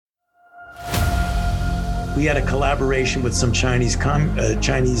We had a collaboration with some Chinese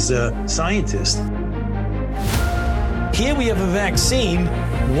scientists. Here we have a vaccine.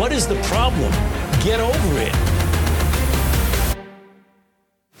 What is the problem? Get over it.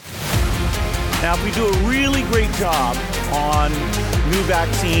 Now, if we do a really great job on new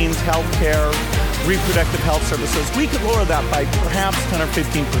vaccines, healthcare, reproductive health services, we could lower that by perhaps 10 or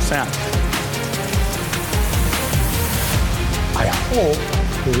 15%. I hope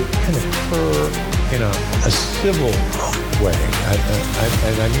that it can occur in a civil way,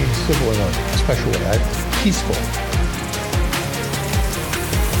 and I mean civil in a special way, peaceful.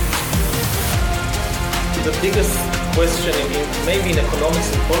 The biggest question maybe in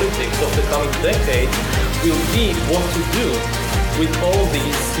economics and politics of the coming decade will be what to do with all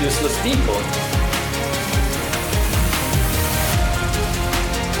these useless people.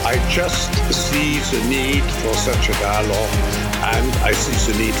 I just see the need for such a dialogue, and I see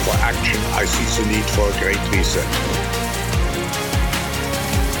the need for action. I see the need for a great reset.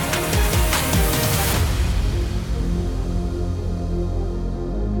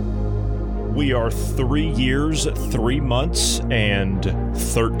 We are 3 years, 3 months, and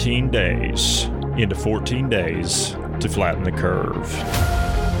 13 days into 14 days to flatten the curve.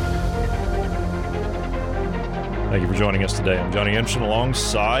 Thank you for joining us today. I'm Johnny Anderson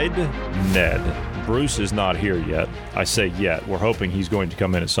alongside Ned. Bruce is not here yet. I say yet. We're hoping he's going to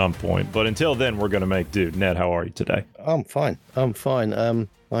come in at some point. But until then, we're going to make do. Ned, how are you today? I'm fine.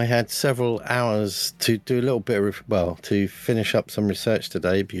 I had several hours to do a little bit of, to finish up some research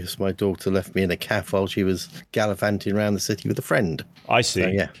today because my daughter left me in a cafe while she was gallivanting around the city with a friend. I see. So,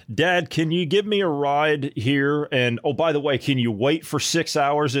 yeah. Dad, can you give me a ride here? And, oh, by the way, can you wait for 6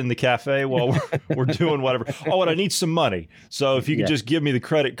 hours in the cafe while we're doing whatever? Oh, and I need some money. So if you could just give me the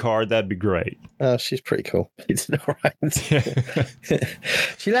credit card, that'd be great. She's pretty cool. It's all right.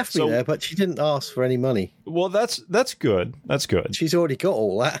 She left me there, but she didn't ask for any money. Well, that's good. That's good. She's already got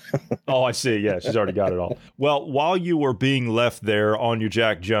all that. Oh, I see. Yeah, she's already got it all. Well, while you were being left there on your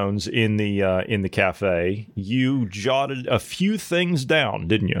Jack Jones in the cafe, you jotted a few things down,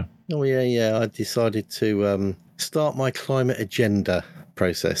 didn't you? Oh, yeah. I decided to start my climate agenda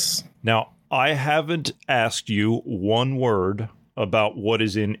process. Now, I haven't asked you one word about what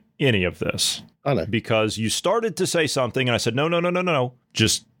is in any of this. I know. Because you started to say something, and I said, no.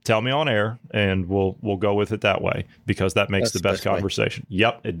 Just tell me on air, and we'll go with it that way, because that's the best conversation. Way.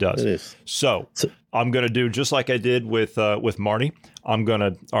 Yep, it does. It is. So I'm going to do just like I did with Marty. I'm going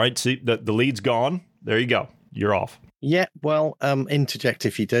to, all right, see, the lead's gone. There you go. You're off. Yeah, well, interject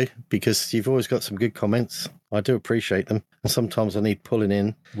if you do, because you've always got some good comments. I do appreciate them. And sometimes I need pulling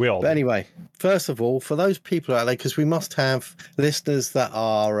in. But anyway, first of all, for those people out there, because we must have listeners that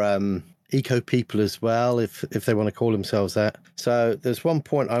are eco people as well, if they want to call themselves that. So there's one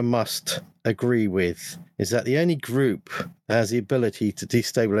point I must agree with, is that the only group that has the ability to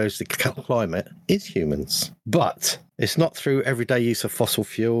destabilize the climate is humans. But it's not through everyday use of fossil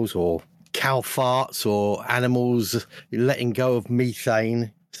fuels or cow farts or animals letting go of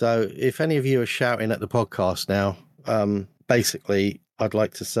methane. So if any of you are shouting at the podcast now, basically, I'd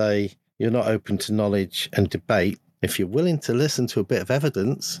like to say you're not open to knowledge and debate. If you're willing to listen to a bit of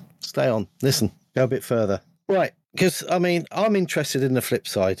evidence, stay on, listen, go a bit further. Right, because, I'm interested in the flip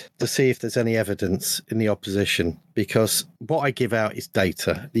side to see if there's any evidence in the opposition, because what I give out is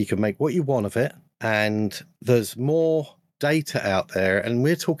data. You can make what you want of it, and there's more data out there, and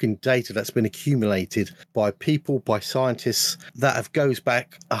we're talking data that's been accumulated by people, by scientists, that goes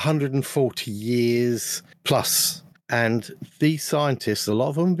back 140 years plus. And these scientists, a lot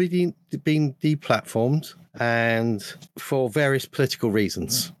of them have been deplatformed, and for various political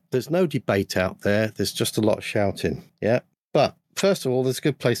reasons. There's no debate out there. There's just a lot of shouting. Yeah. But first of all, there's a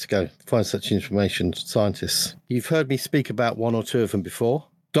good place to go to find such information, scientists. You've heard me speak about one or two of them before.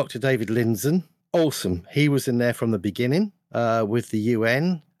 Dr. David Lindzen, awesome. He was in there from the beginning with the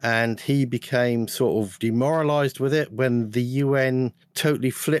UN, and he became sort of demoralized with it when the UN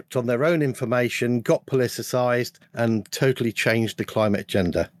totally flipped on their own information, got politicized, and totally changed the climate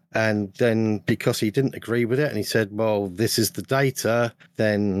agenda. And then because he didn't agree with it and he said, well, this is the data,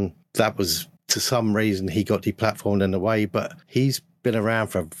 then that was, to some reason, he got deplatformed in a way. But he's been around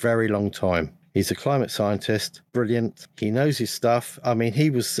for a very long time. He's a climate scientist, brilliant. He knows his stuff. I mean, he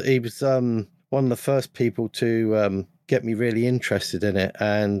was one of the first people to get me really interested in it.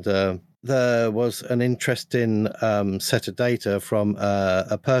 And there was an interesting set of data from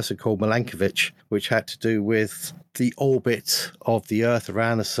a person called Milankovitch, which had to do with the orbit of the Earth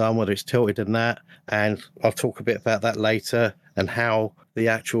around the sun, whether it's tilted and that. And I'll talk a bit about that later, and how the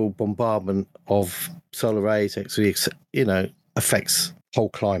actual bombardment of solar rays actually, affects whole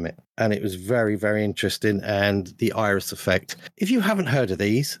climate. And it was very, very interesting. And the iris effect. If you haven't heard of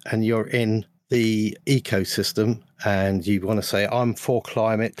these and you're in the ecosystem and you want to say, I'm for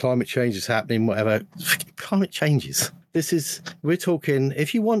climate change is happening, whatever, climate changes. We're talking,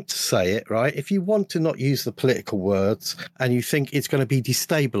 if you want to say it, right, if you want to not use the political words and you think it's going to be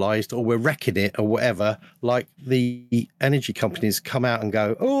destabilized or we're wrecking it or whatever, like the energy companies come out and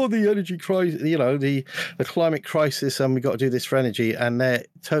go, oh, the energy crisis, the climate crisis, and we've got to do this for energy, and they're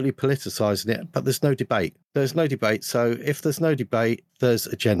totally politicizing it, but there's no debate. There's no debate. So if there's no debate, there's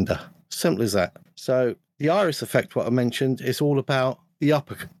agenda. Simple as that. So the iris effect, what I mentioned, is all about the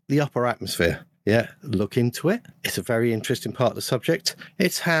upper atmosphere. Yeah, look into it. It's a very interesting part of the subject.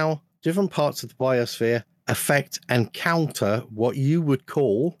 It's how different parts of the biosphere affect and counter what you would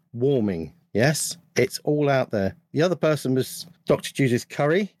call warming. Yes, it's all out there. The other person was Dr. Judith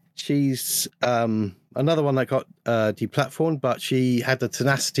Curry. She's another one that got deplatformed, but she had the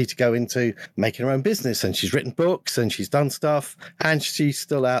tenacity to go into making her own business, and she's written books and she's done stuff, and she's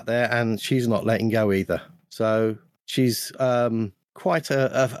still out there and she's not letting go either. So she's quite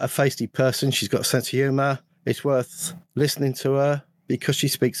a feisty person. She's got a sense of humour. It's worth listening to her because she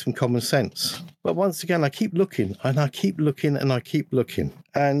speaks some common sense. But once again, I keep looking and I keep looking and I keep looking.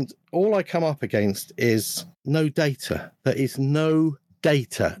 And all I come up against is no data. There is no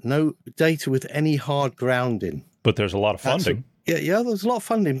data with any hard grounding. But there's a lot of funding. Yeah, there's a lot of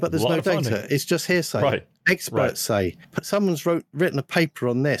funding, but there's no data. It's just hearsay. Right. Experts say, but someone's written a paper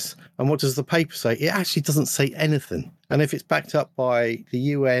on this. And what does the paper say? It actually doesn't say anything. And if it's backed up by the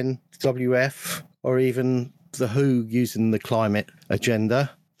UN, WF, or even the WHO using the climate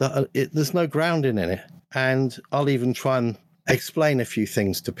agenda, there's no grounding in it. And I'll even try and explain a few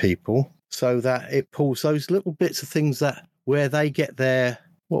things to people so that it pulls those little bits of things where they get their,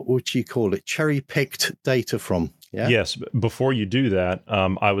 what would you call it, cherry-picked data from. Yeah? Yes. Before you do that,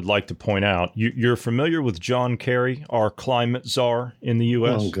 I would like to point out, you're familiar with John Kerry, our climate czar in the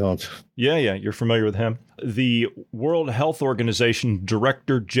U.S.? Oh, God. Yeah. You're familiar with him. The World Health Organization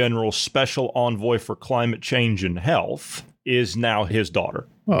Director General Special Envoy for Climate Change and Health is now his daughter.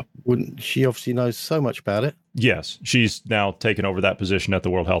 Well, she obviously knows so much about it. Yes. She's now taken over that position at the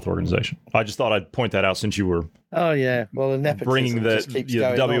World Health Organization. I just thought I'd point that out since you were... Oh, yeah. Well, the nepotism bringing the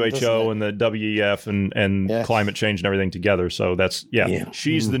WHO on, and the WEF and yes. climate change and everything together. So that's,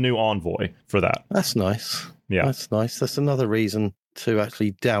 she's the new envoy for that. That's nice. Yeah. That's nice. That's another reason to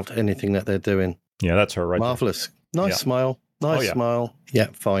actually doubt anything that they're doing. Yeah, that's her right Marvelous. There. Nice smile. Nice smile. Yeah,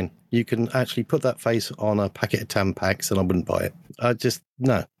 fine. You can actually put that face on a packet of Tampax and I wouldn't buy it.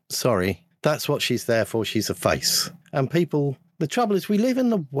 No, sorry. That's what she's there for. She's a face. And people, the trouble is we live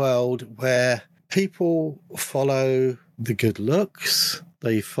in a world where people follow the good looks,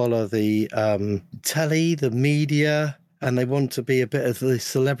 they follow the telly, the media, and they want to be a bit of the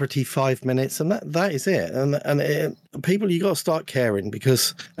celebrity 5 minutes, and that is it. And people, you got to start caring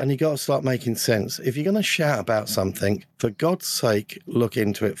and you got to start making sense. If you're going to shout about something, for God's sake, look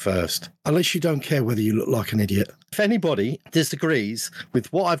into it first. Unless you don't care whether you look like an idiot. If anybody disagrees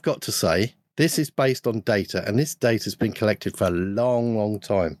with what I've got to say, this is based on data, and this data has been collected for a long, long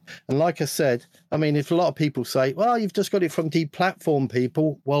time. And like I said, I mean, if a lot of people say, well, you've just got it from deplatform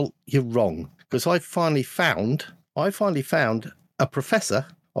people, well, you're wrong. Because I finally found a professor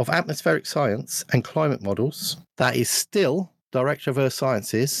of atmospheric science and climate models that is still Director of Earth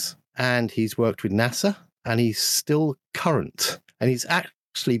Sciences, and he's worked with NASA, and he's still current. And he's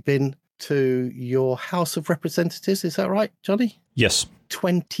actually been to your House of Representatives. Is that right, Johnny? Yes.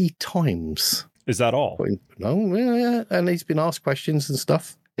 20 times. Is that all? No, yeah. And he's been asked questions and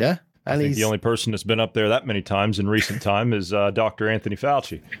stuff. Yeah. And I think the only person that's been up there that many times in recent time is Dr. Anthony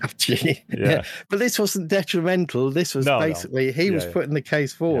Fauci. Yeah. But this wasn't detrimental. This was he was putting the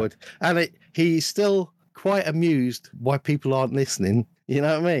case forward. Yeah. And he's still quite amused why people aren't listening. You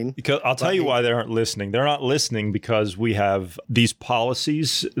know what I mean? Because I'll tell you why they aren't listening. They're not listening because we have these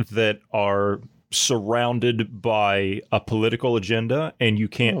policies that are surrounded by a political agenda, and you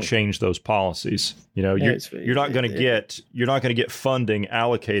can't change those policies. You know, you're not going to get funding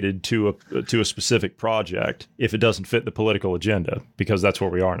allocated to a specific project if it doesn't fit the political agenda, because that's where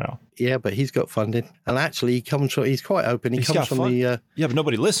we are now. Yeah, but he's got funding, and actually he's quite open. He comes from the but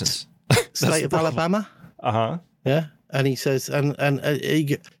nobody listens. State of Alabama. Yeah. And he says, and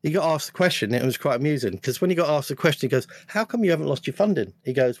he got asked the question. It was quite amusing because when he got asked the question, he goes, how come you haven't lost your funding?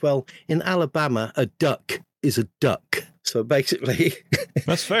 He goes, well, in Alabama, a duck is a duck. So basically,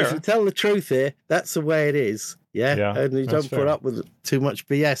 that's fair. If you tell the truth here, that's the way it is. Yeah. And you don't put up with too much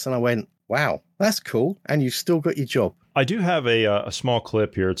BS. And I went, wow, that's cool. And you've still got your job. I do have a small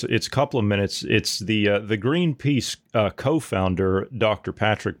clip here. It's a couple of minutes. It's the Greenpeace co-founder, Dr.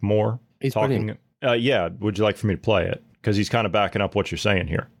 Patrick Moore, he's talking. Yeah, would you like for me to play it? Because he's kind of backing up what you're saying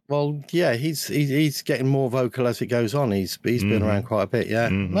here. Well, yeah, he's getting more vocal as it goes on. He's been around quite a bit. Yeah,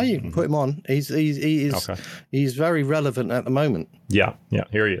 no, you can put him on. He's okay. He's very relevant at the moment. Yeah,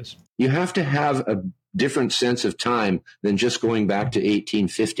 here he is. You have to have a different sense of time than just going back to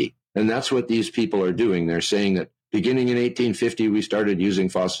 1850, and that's what these people are doing. They're saying that beginning in 1850 we started using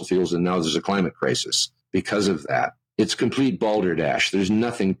fossil fuels, and now there's a climate crisis because of that. It's complete balderdash. There's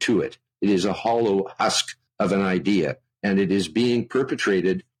nothing to it. It is a hollow husk of an idea, and it is being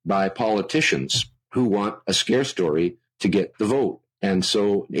perpetrated by politicians who want a scare story to get the vote. And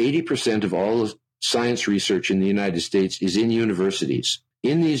so 80% of all science research in the United States is in universities.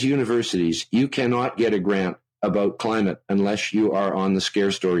 In these universities, you cannot get a grant about climate unless you are on the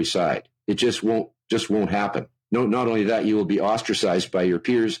scare story side. It just won't happen. No, not only that, you will be ostracized by your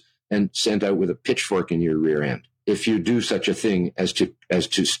peers and sent out with a pitchfork in your rear end if you do such a thing as to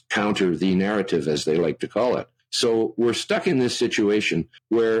counter the narrative, as they like to call it. So we're stuck in this situation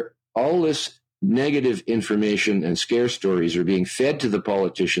where all this negative information and scare stories are being fed to the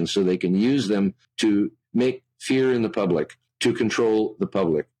politicians so they can use them to make fear in the public, to control the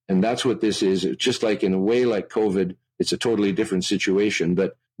public. And that's what this is. It's just like, in a way, like COVID, it's a totally different situation.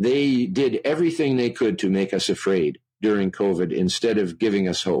 But they did everything they could to make us afraid during COVID instead of giving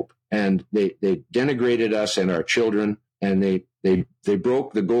us hope. And they denigrated us and our children, and they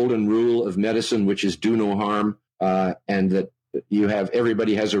broke the golden rule of medicine, which is do no harm, and that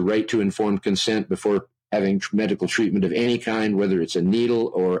everybody has a right to informed consent before having medical treatment of any kind, whether it's a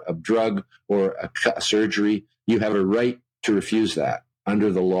needle or a drug or a surgery. You have a right to refuse that under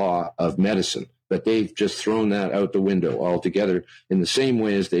the law of medicine. But they've just thrown that out the window altogether, in the same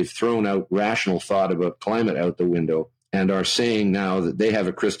way as they've thrown out rational thought about climate out the window, and are saying now that they have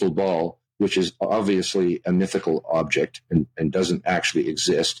a crystal ball, which is obviously a mythical object and doesn't actually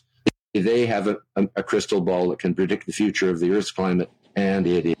exist. They have a crystal ball that can predict the future of the Earth's climate, and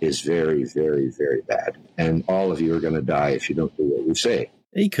it is very, very, very bad. And all of you are going to die if you don't do what we say.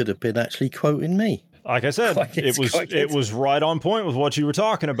 He could have been actually quoting me. Like I said, it was right on point with what you were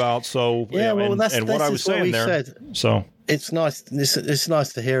talking about. So yeah, well, that's what I was saying there. Said. So it's nice. It's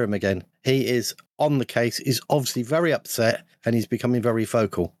nice to hear him again. He is on the case. He's obviously very upset, and he's becoming very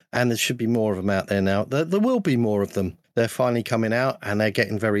vocal. And there should be more of them out there now. There will be more of them. They're finally coming out, and they're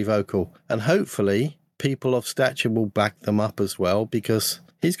getting very vocal. And hopefully, people of stature will back them up as well, because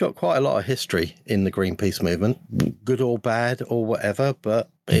he's got quite a lot of history in the Greenpeace movement, good or bad or whatever. But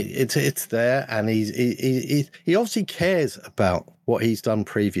it's there, and he obviously cares about what he's done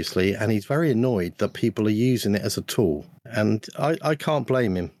previously, and he's very annoyed that people are using it as a tool. And I can't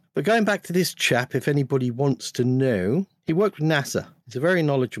blame him. But going back to this chap, if anybody wants to know, he worked with NASA. He's a very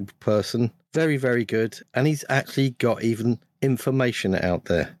knowledgeable person, very, very good. And he's actually got even information out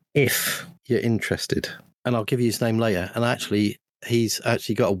there, if you're interested. And I'll give you his name later. And actually, he's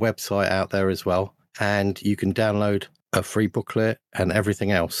actually got a website out there as well. And you can download a free booklet and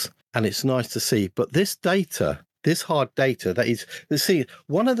everything else. And it's nice to see. But this data, this hard data that is, see,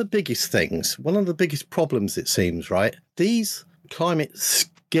 one of the biggest things, one of the biggest problems, it seems, right? These climate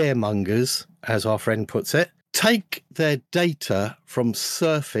scaremongers, as our friend puts it, take their data from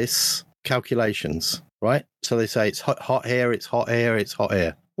surface calculations, right? So they say it's hot here, it's hot here, it's hot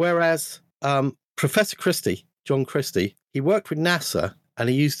here. Whereas Professor Christie, John Christie, he worked with NASA and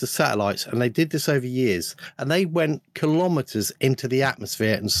he used the satellites, and they did this over years, and they went kilometers into the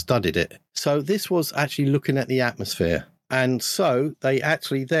atmosphere and studied it. So this was actually looking at the atmosphere. And so they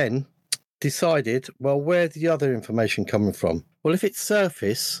actually then decided, well, where's the other information coming from? Well, if it's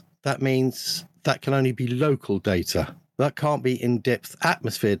surface, that means that can only be local data. That can't be in-depth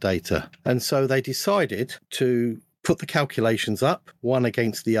atmosphere data. And so they decided to put the calculations up, one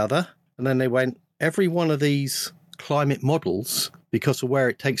against the other. And then they went, every one of these climate models, because of where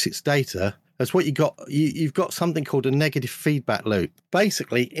it takes its data, that's what you got. You've got something called a negative feedback loop.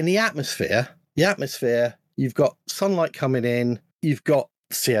 Basically, in the atmosphere, you've got sunlight coming in, you've got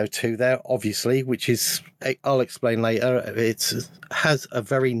CO2 there, obviously, which is, I'll explain later, it has a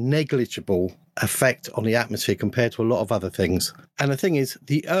very negligible effect on the atmosphere compared to a lot of other things. And the thing is,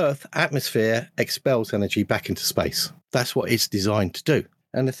 the Earth atmosphere expels energy back into space. That's what it's designed to do.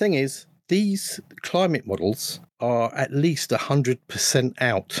 And the thing is, these climate models are at least 100%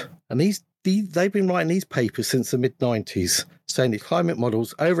 out. And they've been writing these papers since the mid-90s, saying the climate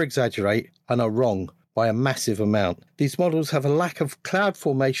models over-exaggerate and are wrong by a massive amount. These models have a lack of cloud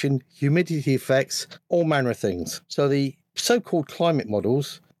formation, humidity effects, all manner of things. So the so-called climate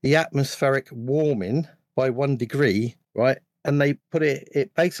models, the atmospheric warming by 1 degree, right? And they put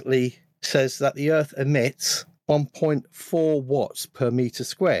it basically says that the Earth emits 1.4 watts per meter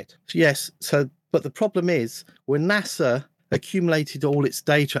squared. Yes, but the problem is when NASA accumulated all its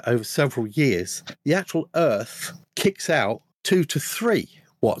data over several years, the actual Earth kicks out 2 to 3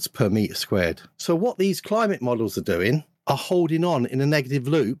 watts per meter squared. So what these climate models are doing are holding on in a negative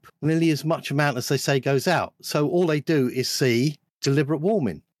loop, nearly as much amount as they say goes out. So all they do is see deliberate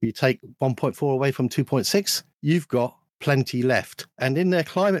warming. You take 1.4 away from 2.6, you've got plenty left. And in their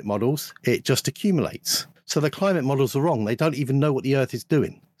climate models, it just accumulates. So the climate models are wrong. They don't even know what the Earth is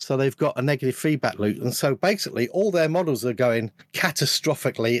doing. So they've got a negative feedback loop. And so basically all their models are going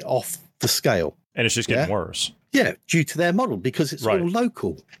catastrophically off the scale. And it's just getting worse. Yeah, due to their model, because it's all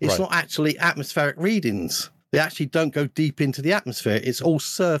local. It's not actually atmospheric readings. They actually don't go deep into the atmosphere. It's all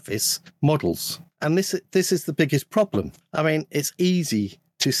surface models. And this is the biggest problem. I mean, it's easy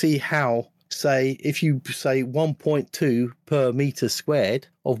to see how, say, if you say 1.2 per meter squared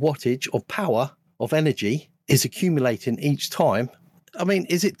of wattage of power, of energy, is accumulating each time. I mean,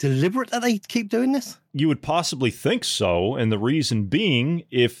 is it deliberate that they keep doing this? You would possibly think so. And the reason being,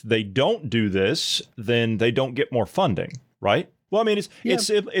 if they don't do this, then they don't get more funding, right? Well, I mean,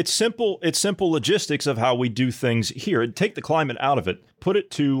 it's simple logistics of how we do things here. Take the climate out of it, put it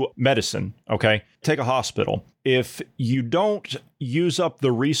to medicine, okay? Take a hospital. If you don't use up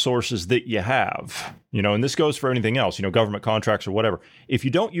the resources that you have, and this goes for anything else, government contracts or whatever. If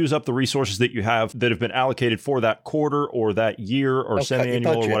you don't use up the resources that you have that have been allocated for that quarter or that year or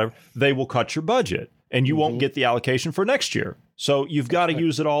semi-annual or whatever, they will cut your budget and you won't get the allocation for next year. So you've got to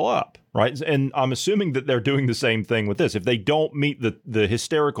use it all up, right? And I'm assuming that they're doing the same thing with this. If they don't meet the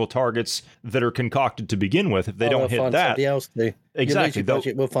hysterical targets that are concocted to begin with, if they don't hit that, somebody else to. Exactly,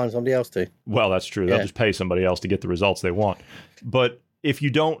 we'll find somebody else to. Well, that's true. They'll just pay somebody else to get the results they want. But if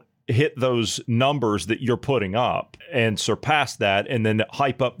you don't hit those numbers that you're putting up and surpass that and then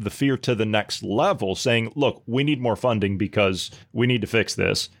hype up the fear to the next level, saying, look, we need more funding because we need to fix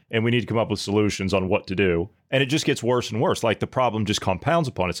this and we need to come up with solutions on what to do. And it just gets worse and worse. Like the problem just compounds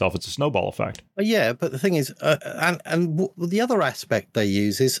upon itself. It's a snowball effect. Yeah, but the thing is, and the other aspect they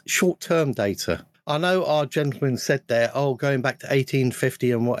use is short-term data. I know our gentleman said there, going back to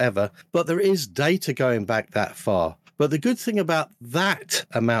 1850 and whatever, but there is data going back that far. But the good thing about that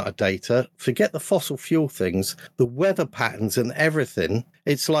amount of data, forget the fossil fuel things, the weather patterns and everything,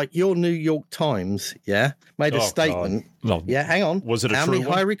 it's like your New York Times, made a statement. No. Yeah, hang on. Was it a How true many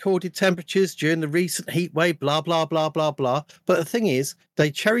one? high recorded temperatures during the recent heat wave, blah, blah, blah, blah, blah. But the thing is,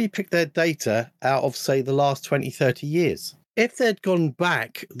 they cherry pick their data out of, say, the last 20, 30 years. If they'd gone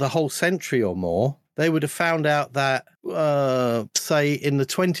back the whole century or more, they would have found out that, say, in the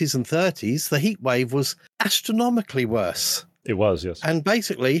 20s and 30s, the heat wave was astronomically worse. It was, yes. And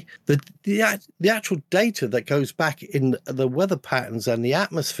basically, the actual data that goes back in the weather patterns and the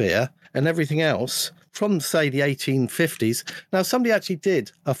atmosphere and everything else from, say, the 1850s. Now, somebody actually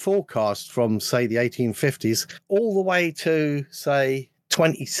did a forecast from, say, the 1850s all the way to, say,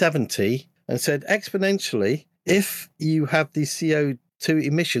 2070 and said exponentially, if you have these CO2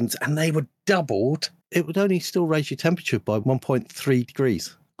 emissions and they were doubled, it would only still raise your temperature by 1.3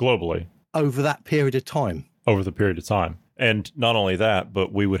 degrees. Globally. Over that period of time. Over the period of time. And not only that,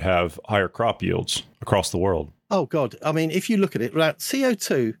 but we would have higher crop yields across the world. Oh, God. I mean, if you look at it,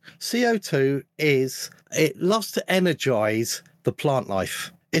 CO2 it loves to energize the plant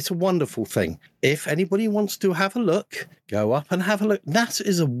life. It's a wonderful thing. If anybody wants to have a look, go up and have a look. That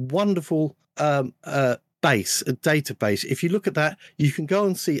is a wonderful database. If you look at that, you can go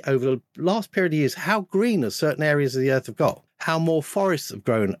and see over the last period of years how greener certain areas of the earth have got, how more forests have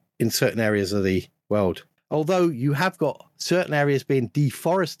grown in certain areas of the world. Although you have got certain areas being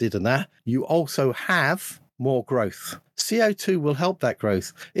deforested and that, you also have more growth. CO2 will help that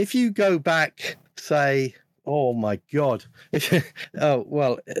growth. If you go back, say, oh my God, the earth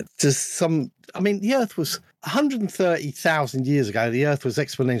was 130,000 years ago, the earth was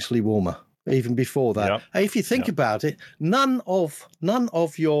exponentially warmer. Even before that. Yep. If you think about it, none of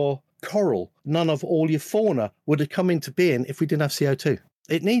your coral, none of all your fauna would have come into being if we didn't have CO2.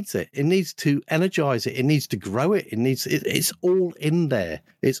 It needs it. It needs to energize it. It needs to grow it. It's all in there.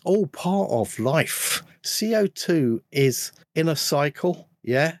 It's all part of life. CO2 is in a cycle,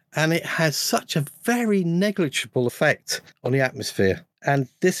 and it has such a very negligible effect on the atmosphere. And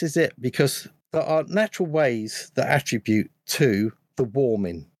this is it, because there are natural ways that attribute to the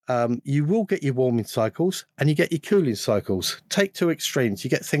warming. You will get your warming cycles and you get your cooling cycles. Take two extremes. You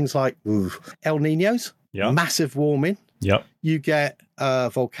get things like El Niños, massive warming. Yep. You get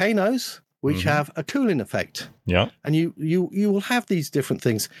volcanoes, which have a cooling effect. Yeah. And you will have these different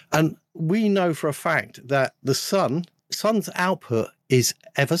things. And we know for a fact that the sun sun's output is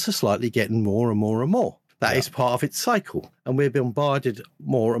ever so slightly getting more and more and more. That is part of its cycle, and we're bombarded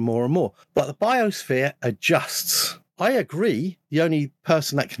more and more and more. But the biosphere adjusts. I agree. The only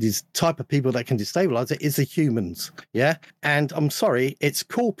person that can, type of people that can destabilize it is the humans. Yeah. And I'm sorry, it's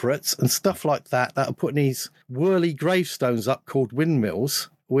corporates and stuff like that are putting these whirly gravestones up called windmills,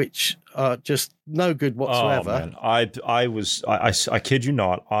 which are just no good whatsoever. Oh, man. I kid you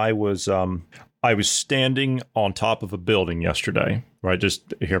not. I was standing on top of a building yesterday, right?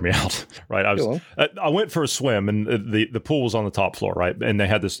 Just hear me out, right? I went for a swim, and the pool was on the top floor, right? And they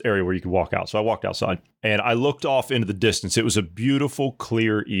had this area where you could walk out. So I walked outside, and I looked off into the distance. It was a beautiful,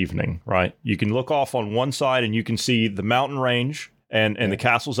 clear evening, right? You can look off on one side, and you can see the mountain range and the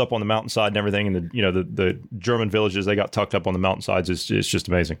castles up on the mountainside and everything. And the German villages, they got tucked up on the mountainsides. It's just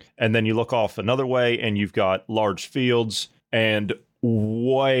amazing. And then you look off another way, and you've got large fields, and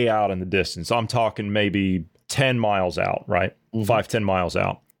way out in the distance, I'm talking maybe 10 miles out, right? 5-10 miles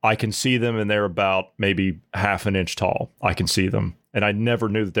out, I can see them, and they're about maybe half an inch tall. I can see them, and I never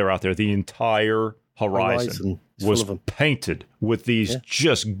knew that they were out there. The entire horizon was painted with these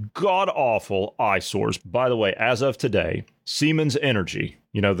just god-awful eyesores. By the way, as of today, Siemens Energy,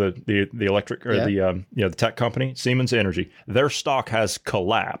 the electric or the tech company, Siemens Energy, their stock has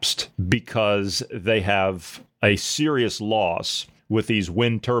collapsed because they have a serious loss with these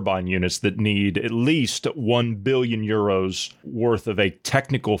wind turbine units that need at least 1 billion euros worth of a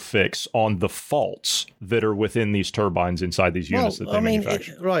technical fix on the faults that are within these turbines inside these units that they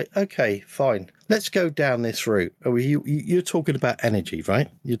manufacture. Right, okay, fine. Let's go down this route. You're talking about energy, right?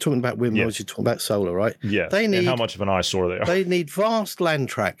 You're talking about windmills, you're talking about solar, right? Yeah, and how much of an eyesore they are. They need vast land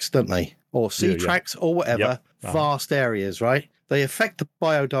tracts, don't they? Or sea tracts or whatever, vast areas, right? They affect the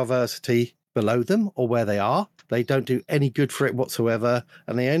biodiversity below them or where they are. They don't do any good for it whatsoever,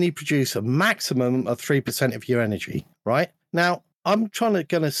 and they only produce a maximum of 3% of your energy, right? Now, I'm going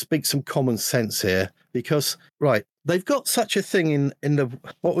to speak some common sense here because, right, they've got such a thing in the,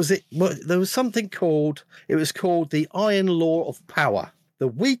 what was it? There was something called the iron law of power. The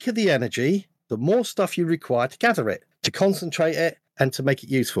weaker the energy, the more stuff you require to gather it, to concentrate it, and to make it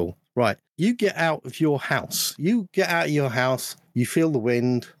useful. Right, you get out of your house. You feel the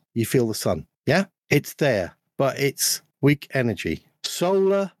wind, you feel the sun. Yeah, it's there. But it's weak energy.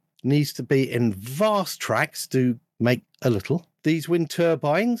 Solar needs to be in vast tracts to make a little. These wind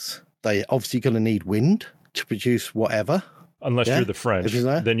turbines, they're obviously going to need wind to produce whatever. Unless you're the French,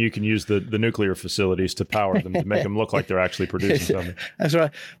 then you can use the nuclear facilities to power them to make them look like they're actually producing something. That's right.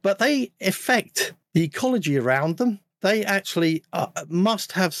 But they affect the ecology around them. They actually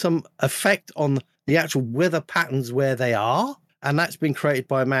must have some effect on the actual weather patterns where they are. And that's been created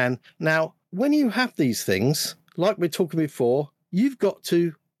by man. Now, when you have these things, like we're talking before, you've got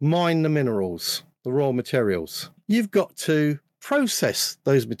to mine the minerals, the raw materials. You've got to process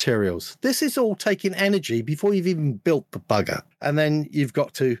those materials. This is all taking energy before you've even built the bugger. And then you've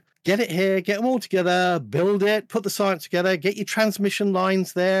got to get it here, get them all together, build it, put the science together, get your transmission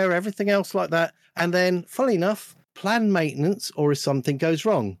lines there, everything else like that. And then, funnily enough, plan maintenance, or if something goes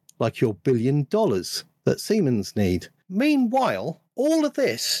wrong, like your $1 billion that Siemens need. Meanwhile, all of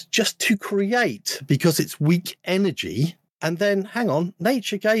this just to create, because it's weak energy. And then, hang on,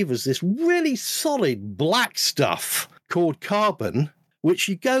 nature gave us this really solid black stuff called carbon, which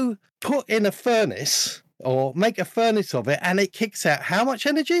you go put in a furnace or make a furnace of it, and it kicks out how much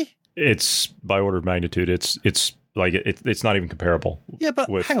energy? It's by order of magnitude. It's like it's not even comparable. Yeah, but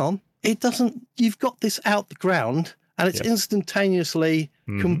hang on, it doesn't. You've got this out the ground, and it's instantaneously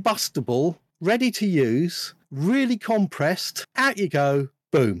combustible, ready to use. Really compressed, out you go,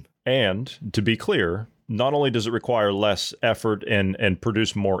 boom. And to be clear, not only does it require less effort and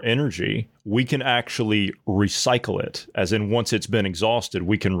produce more energy, we can actually recycle it. As in, once it's been exhausted,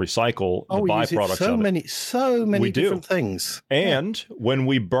 we can recycle the byproducts of it. So many different things. And when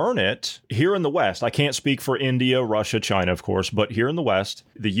we burn it here in the West, I can't speak for India, Russia, China, of course, but here in the West,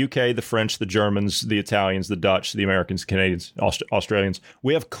 the UK, the French, the Germans, the Italians, the Dutch, the Americans, Canadians, Australians,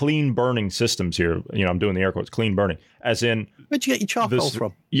 we have clean burning systems here. I'm doing the air quotes, clean burning. As in, where'd you get your charcoal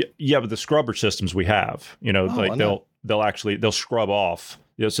from? Yeah, but the scrubber systems we have, they'll scrub off.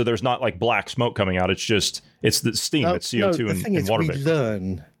 So there's not like black smoke coming out. It's the steam. It's CO2 and water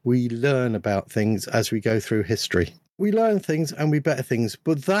vapor. We learn about things as we go through history. We learn things and we better things,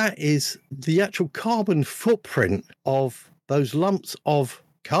 but that is the actual carbon footprint of those lumps of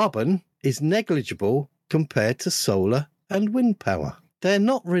carbon is negligible compared to solar and wind power. they're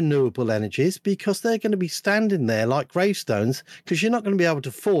not renewable energies because they're going to be standing there like gravestones because you're not going to be able to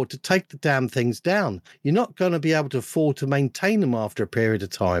afford to take the damn things down. You're not going to be able to afford to maintain them after a period of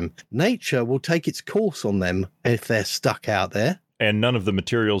time. Nature will take its course on them if they're stuck out there. And none of the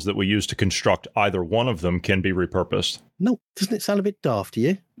materials that we use to construct either one of them can be repurposed. No, doesn't it sound a bit daft to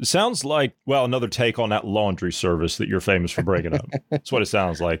you? It sounds like, well, another take on that laundry service that you're famous for breaking up. That's what it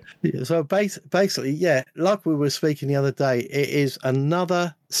sounds like. So basically, yeah, like we were speaking the other day, it is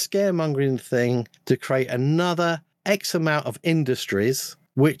another scaremongering thing to create another X amount of industries,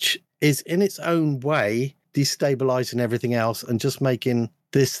 which is in its own way destabilizing everything else and just making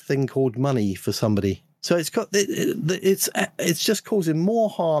this thing called money for somebody. So it's just causing more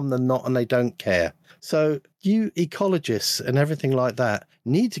harm than not, and they don't care. So you ecologists and everything like that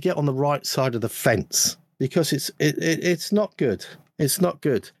need to get on the right side of the fence because it's not good. It's not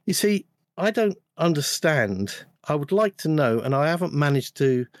good. You see, I don't understand. I would like to know, and I haven't managed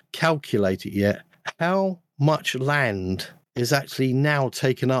to calculate it yet, how much land is actually now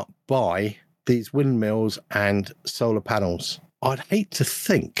taken up by these windmills and solar panels. I'd hate to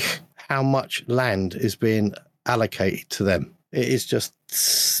think how much land is being allocated to them. It is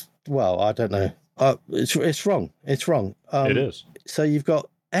just, well, I don't know. It's wrong. It's wrong. It is. So you've got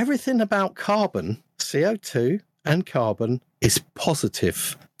everything about carbon, CO2 and carbon is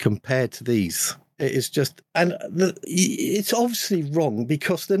positive compared to these. It is just, and it's obviously wrong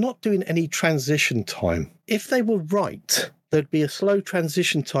because they're not doing any transition time. If they were right, there'd be a slow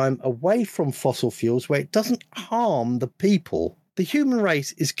transition time away from fossil fuels where it doesn't harm the people. The human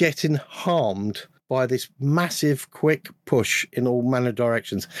race is getting harmed by this massive, quick push in all manner of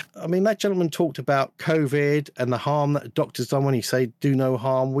directions. I mean, that gentleman talked about COVID and the harm that doctors done when he say do no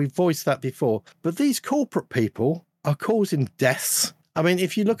harm. We've voiced that before. But these corporate people are causing deaths. I mean,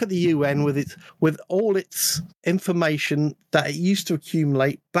 if you look at the UN with all its information that it used to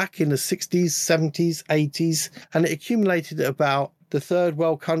accumulate back in the 60s, 70s, 80s, and it accumulated about the third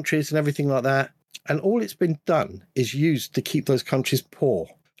world countries and everything like that, and all it's been done is used to keep those countries poor.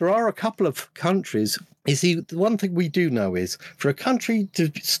 There are a couple of countries. You see, the one thing we do know is for a country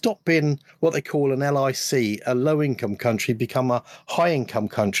to stop being what they call an LIC, a low-income country, become a high-income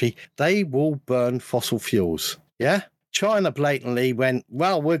country, they will burn fossil fuels. Yeah? China blatantly went,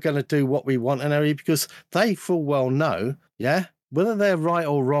 well, we're going to do what we want, and because they full well know, yeah, whether they're right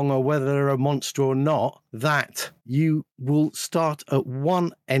or wrong or whether they're a monster or not, that you will start at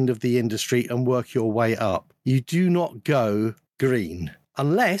one end of the industry and work your way up. You do not go green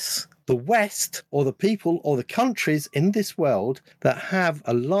unless the West or the people or the countries in this world that have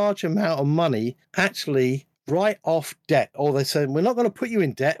a large amount of money actually write off debt, or they say, we're not going to put you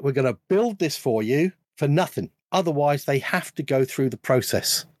in debt. We're going to build this for you for nothing. Otherwise, they have to go through the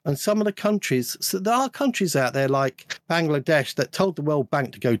process. And some of the countries, so there are countries out there like Bangladesh that told the World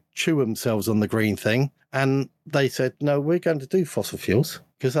Bank to go chew themselves on the green thing. And they said, no, we're going to do fossil fuels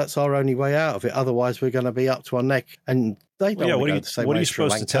because that's our only way out of it. Otherwise, we're going to be up to our neck. And they don't want to go the same way. What are you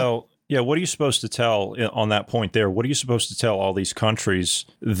supposed to tell? Yeah, what are you supposed to tell on that point there? What are you supposed to tell all these countries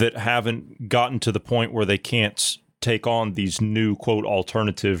that haven't gotten to the point where they can't take on these new, quote,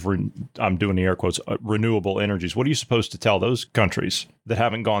 alternative, I'm doing the air quotes, renewable energies? What are you supposed to tell those countries that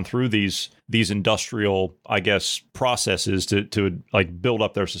haven't gone through these industrial, I guess, processes to like build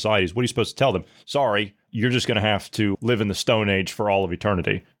up their societies? What are you supposed to tell them? Sorry, you're just going to have to live in the Stone Age for all of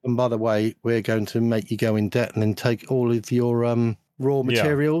eternity. And by the way, we're going to make you go in debt and then take all of your raw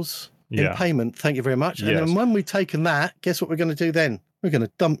materials in payment. Thank you very much. Yes. And then when we've taken that, guess what we're going to do then? We're going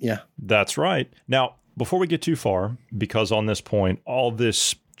to dump you. That's right. Now, before we get too far, because on this point, all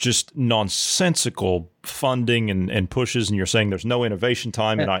this just nonsensical funding and pushes, and you're saying there's no innovation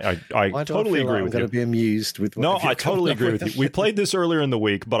time, and I totally agree with you. I'm going to be amused with what I totally agree with you. We played this earlier in the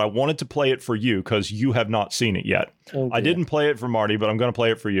week, but I wanted to play it for you because you have not seen it yet. I didn't play it for Marty, but I'm going to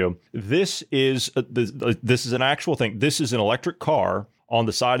play it for you. This is an actual thing. This is an electric car on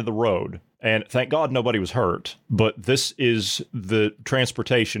the side of the road. And thank God nobody was hurt, but this is the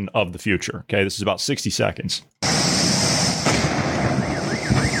transportation of the future. Okay, this is about 60 seconds.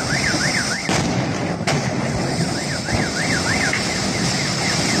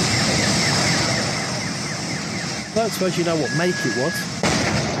 I don't suppose you know what make it was?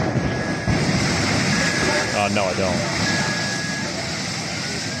 No, I don't.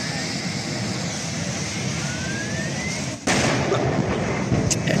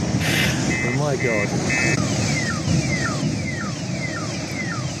 Oh my God.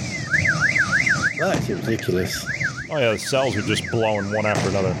 That's ridiculous. Oh yeah, the cells are just blowing one after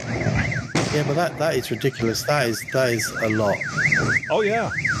another. Yeah, but that is ridiculous. That is a lot. Oh yeah.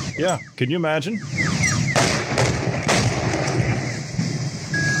 Yeah. Can you imagine?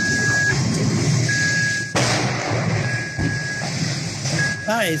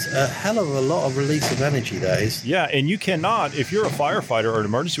 That is a hell of a lot of release of energy, that is. Yeah, and you cannot, if you're a firefighter or an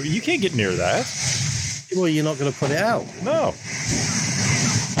emergency, you can't get near that. Well, you're not going to put it out. No.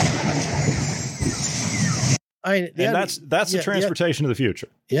 And that's the transportation of the future.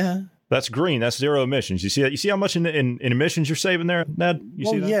 Yeah. That's green. That's zero emissions. You see that? You see how much in emissions you're saving there, Ned? You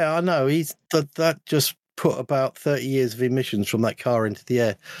see that? Yeah, I know. That just put about 30 years of emissions from that car into the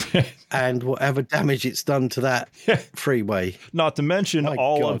air and whatever damage it's done to that freeway. Not to mention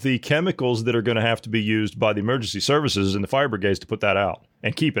all of the chemicals that are going to have to be used by the emergency services and the fire brigades to put that out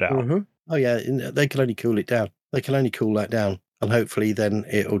and keep it out. Mm-hmm. Oh, yeah. They can only cool it down. They can only cool that down. And hopefully then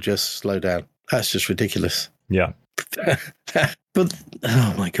it'll just slow down. That's just ridiculous. Yeah. But,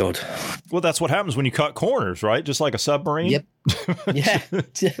 oh, my God. Well, that's what happens when you cut corners, right? Just like a submarine. Yep. Yeah.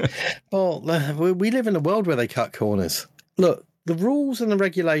 Well, we live in a world where they cut corners. Look, the rules and the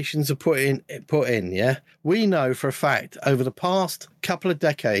regulations are put in, yeah? We know for a fact over the past couple of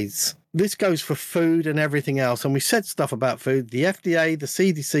decades, this goes for food and everything else. And we said stuff about food. The FDA, the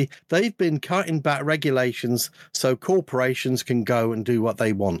CDC, they've been cutting back regulations so corporations can go and do what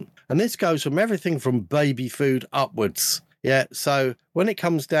they want. And this goes from everything from baby food upwards. Yeah. So when it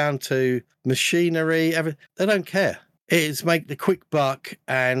comes down to machinery, they don't care. It's make the quick buck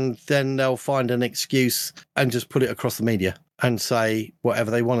and then they'll find an excuse and just put it across the media and say whatever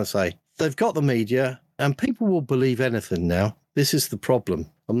they want to say. They've got the media and people will believe anything now. This is the problem.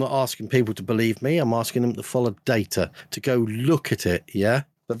 I'm not asking people to believe me. I'm asking them to follow data, to go look at it. Yeah.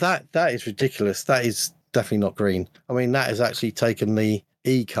 But that is ridiculous. That is definitely not green. I mean, that has actually taken the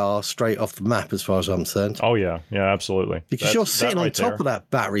e-car straight off the map as far as I'm concerned. Oh, yeah. Yeah, absolutely. Because you're sitting on top of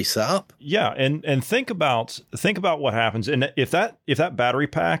that battery setup. Yeah. And think about what happens. And if that battery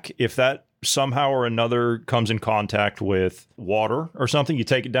pack, if that somehow or another comes in contact with water or something, you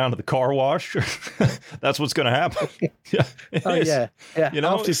take it down to the car wash. That's what's going to happen. Yeah. You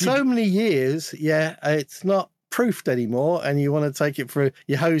know, after so many years, it's not proofed anymore, and you want to take it for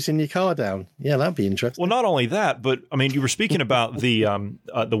your hosing your car down. Yeah, that'd be interesting. Well, not only that, but I mean, you were speaking about the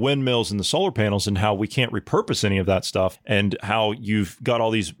windmills and the solar panels and how we can't repurpose any of that stuff, and how you've got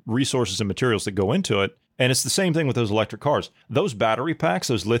all these resources and materials that go into it. And it's the same thing with those electric cars. Those battery packs,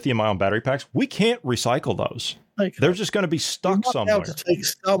 those lithium-ion battery packs, we can't recycle those. They're just going to be stuck somewhere. Be able to take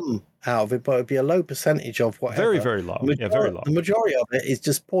some out of it, but it'd be a low percentage of whatever. Very, very low. Very low. The majority of it is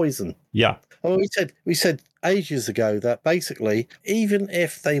just poison. Yeah. Well, we said ages ago that basically, even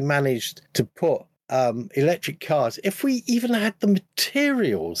if they managed to put electric cars, if we even had the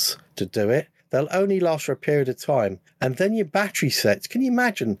materials to do it, they'll only last for a period of time. And then your battery sets, can you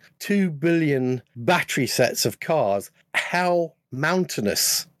imagine 2 billion battery sets of cars, how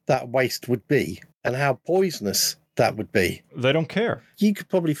mountainous that waste would be and how poisonous that would be? They don't care. You could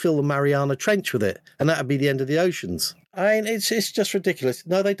probably fill the Mariana Trench with it, and that would be the end of the oceans. I mean, it's just ridiculous.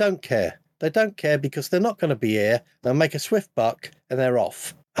 No, they don't care. They don't care because they're not going to be here. They'll make a swift buck and they're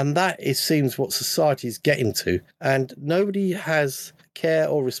off. And that seems what society is getting to. And nobody has care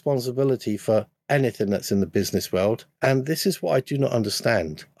or responsibility for anything that's in the business world. And this is what I do not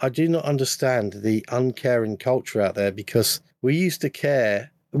understand. I do not understand the uncaring culture out there, because we used to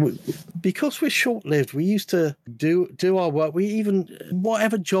care. Because we're short-lived, we used to do our work. We even,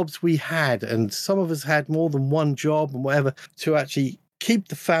 whatever jobs we had, and some of us had more than one job and whatever, to actually keep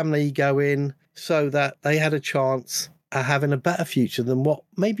the family going so that they had a chance at having a better future than what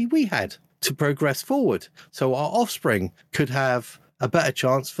maybe we had to progress forward. So our offspring could have a better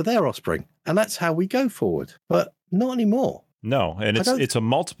chance for their offspring. And that's how we go forward. But not anymore. No, and it's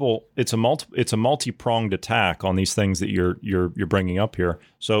a multi-pronged attack on these things that you're bringing up here.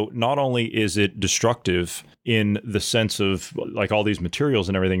 So not only is it destructive in the sense of like all these materials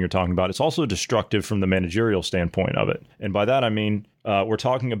and everything you're talking about, it's also destructive from the managerial standpoint of it. And by that I mean we're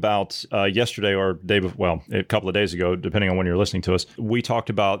talking about yesterday or a couple of days ago, depending on when you're listening to us, we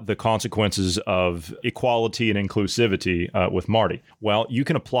talked about the consequences of equality and inclusivity with Marty. Well, you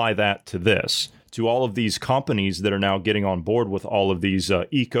can apply that to this. To all of these companies that are now getting on board with all of these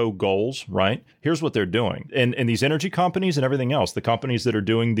eco goals, right? Here's what they're doing. And these energy companies and everything else, the companies that are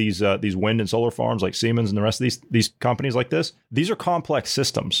doing these wind and solar farms like Siemens and the rest of these companies like this, these are complex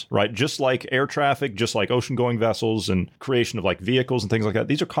systems, right? Just like air traffic, just like ocean-going vessels and creation of like vehicles and things like that.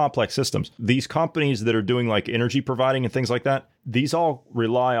 These are complex systems. These companies that are doing like energy providing and things like that, these all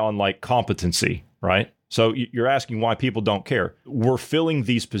rely on like competency, right? So you're asking why people don't care. We're filling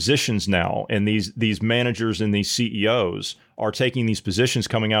these positions now, and these managers and these CEOs are taking these positions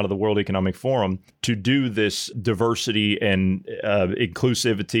coming out of the World Economic Forum to do this diversity and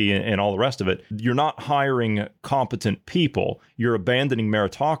inclusivity and all the rest of it. You're not hiring competent people. You're abandoning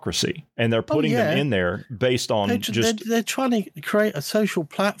meritocracy, and they're putting them in there based on they're trying to create a social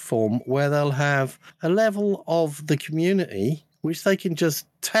platform where they'll have a level of the community which they can just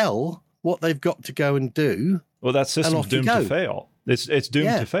tell what they've got to go and do. Well, that system's doomed to fail. It's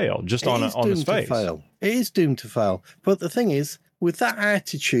doomed to fail just on its face. It is doomed to fail. But the thing is, with that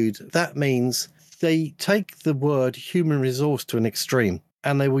attitude, that means they take the word human resource to an extreme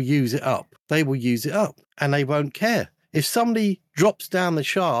and they will use it up. They will use it up and they won't care. If somebody drops down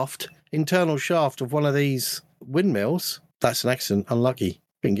the internal shaft of one of these windmills, that's an accident. Unlucky.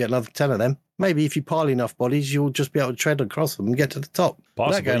 You can get another 10 of them. Maybe if you pile enough bodies, you'll just be able to tread across them and get to the top.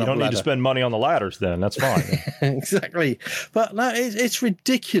 Possibly. You don't need to spend money on the ladders then. That's fine. Exactly. But no, it's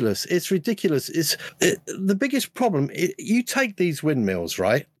ridiculous. It's ridiculous. The biggest problem, you take these windmills,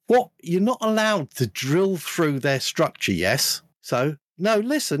 right? You're not allowed to drill through their structure, yes? So, no,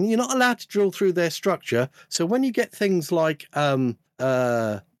 listen, you're not allowed to drill through their structure. So when you get things like panels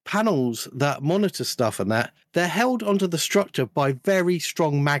that monitor stuff and that, they're held onto the structure by very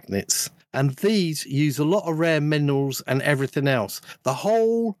strong magnets. And these use a lot of rare minerals and everything else. The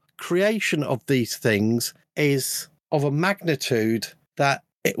whole creation of these things is of a magnitude that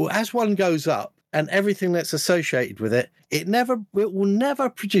as one goes up and everything that's associated with it, it will never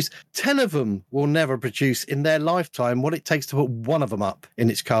produce. 10 of them will never produce in their lifetime what it takes to put one of them up in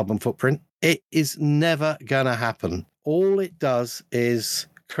its carbon footprint. It is never going to happen. All it does is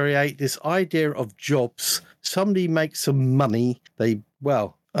create this idea of jobs. Somebody makes some money.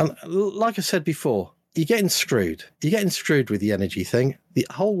 And like I said before, you're getting screwed. You're getting screwed with the energy thing. The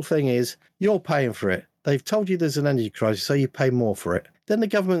whole thing is you're paying for it. They've told you there's an energy crisis, so you pay more for it. Then the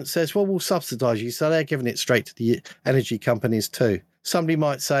government says, well, we'll subsidise you. So they're giving it straight to the energy companies too. Somebody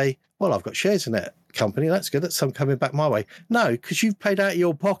might say, well, I've got shares in that company. That's good. That's some coming back my way. No, because you've paid out of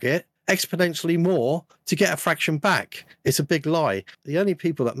your pocket exponentially more to get a fraction back. It's a big lie. The only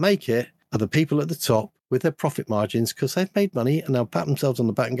people that make it are the people at the top with their profit margins because they've made money and they'll pat themselves on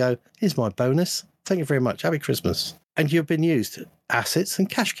the back and go, here's my bonus. Thank you very much. Happy Christmas. And you've been used assets and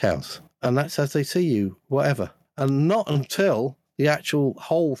cash cows. And that's as they see you, whatever. And not until the actual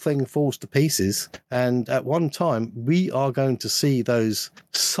whole thing falls to pieces. And at one time, we are going to see those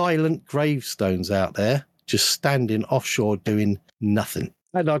silent gravestones out there just standing offshore doing nothing.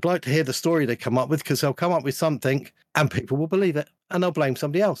 And I'd like to hear the story they come up with because they'll come up with something and people will believe it. And they'll blame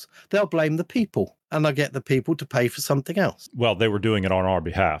somebody else. They'll blame the people. And they'll get the people to pay for something else. Well, they were doing it on our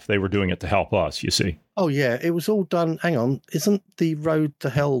behalf. They were doing it to help us, you see. Oh, yeah. It was all done. Hang on. Isn't the road to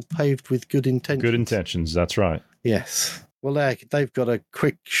hell paved with good intentions? Good intentions. That's right. Yes. Well, they've got a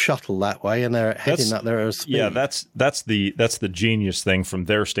quick shuttle that way, and they're heading up there at a speed. Yeah, that's the genius thing from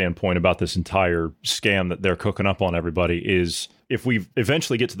their standpoint about this entire scam that they're cooking up on everybody is if we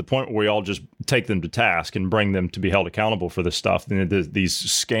eventually get to the point where we all just take them to task and bring them to be held accountable for this stuff, then these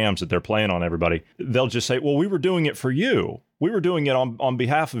scams that they're playing on everybody, they'll just say, well, we were doing it for you. We were doing it on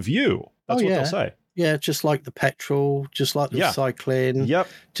behalf of you. That's what they'll say. Yeah, just like the petrol, just like the recycling,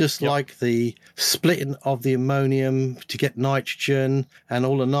 just like the splitting of the ammonium to get nitrogen and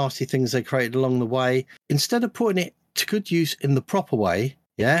all the nasty things they created along the way. Instead of putting it to good use in the proper way,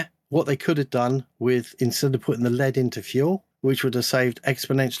 what they could have done instead of putting the lead into fuel, which would have saved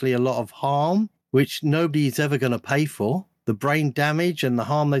exponentially a lot of harm, which nobody is ever going to pay for. The brain damage and the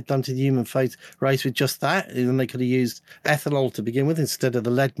harm they've done to the human race with just that. And they could have used ethanol to begin with instead of the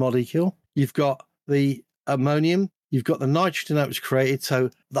lead molecule. You've got the ammonium, you've got the nitrogen that was created so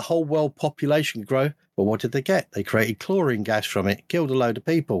the whole world population could grow. Well, what did they get? They created chlorine gas from it, killed a load of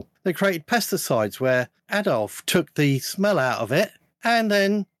people. They created pesticides where Adolf took the smell out of it and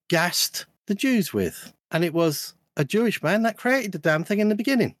then gassed the Jews with. And it was a Jewish man that created the damn thing in the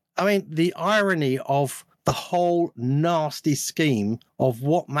beginning. I mean, the irony of the whole nasty scheme of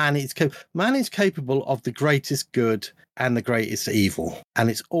what man is capable. Man is capable of the greatest good and the greatest evil. And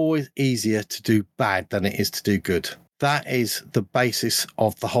it's always easier to do bad than it is to do good. That is the basis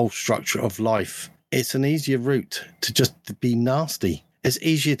of the whole structure of life. It's an easier route to just be nasty. It's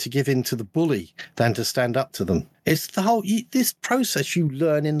easier to give in to the bully than to stand up to them. It's the whole, this process you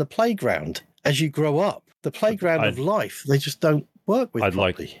learn in the playground as you grow up. The playground of life, they just don't work with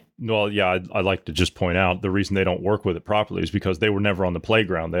properly. I'd like to just point out the reason they don't work with it properly is because they were never on the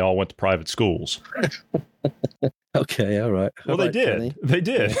playground. They all went to private schools. Okay, all right. Well, they did. Funny. They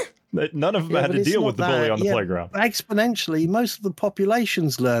did. None of them had to deal with the bully on the playground. Exponentially, most of the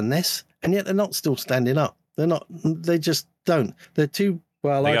populations learn this and yet they're not still standing up. They're not. They just don't. They're too.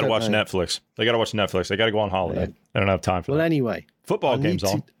 Well, they got to watch Netflix. They got to watch Netflix. They got to go on holiday. Yeah. I don't have time for that. Well, anyway, football games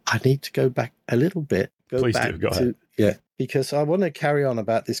on. I need to go back a little bit. Please do. Go ahead. Yeah, because I want to carry on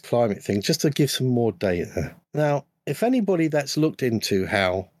about this climate thing just to give some more data. Now, if anybody that's looked into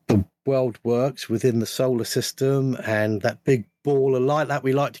how the world works within the solar system and that big ball of light that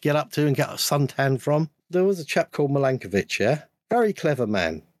we like to get up to and get a suntan from, there was a chap called Milankovitch, yeah? Very clever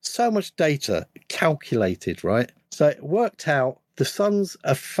man. So much data calculated, right? So it worked out the sun's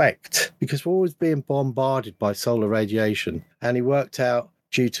effect, because we're always being bombarded by solar radiation. And he worked out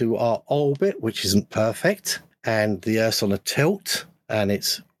due to our orbit, which isn't perfect, and the Earth's on a tilt, and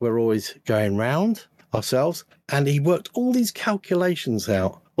we're always going round ourselves. And he worked all these calculations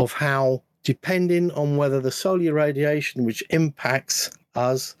out of how, depending on whether the solar radiation, which impacts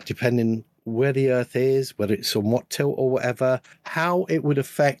us, depending where the Earth is, whether it's on what tilt or whatever, how it would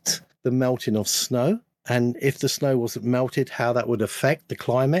affect the melting of snow. And if the snow wasn't melted, how that would affect the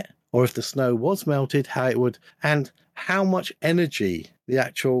climate. Or if the snow was melted, how it would, and how much energy the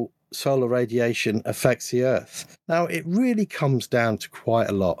actual solar radiation affects the Earth. Now, it really comes down to quite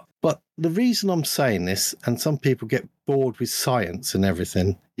a lot. But the reason I'm saying this, and some people get bored with science and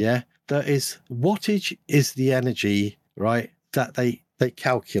everything, yeah, that is, wattage is the energy, right, that they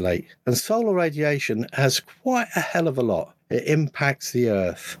calculate. And solar radiation has quite a hell of a lot. It impacts the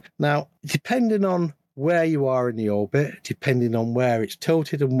Earth. Now, depending on where you are in the orbit, depending on where it's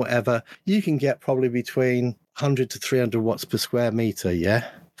tilted and whatever, you can get probably between 100 to 300 watts per square meter, yeah?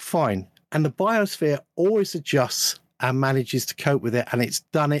 Fine. And the biosphere always adjusts and manages to cope with it, and it's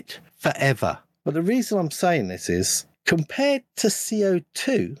done it forever. But the reason I'm saying this is, compared to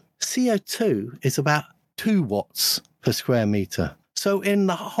CO2, CO2 is about 2 watts per square meter. So in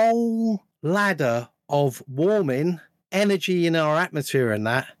the whole ladder of warming, energy in our atmosphere and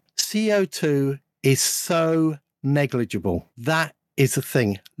that, CO2 is so negligible. That is the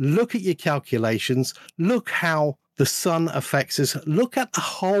thing. Look at your calculations. Look how the sun affects us. Look at the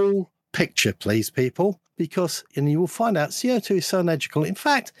whole picture, please, people, and you will find out CO2 is so negligible. In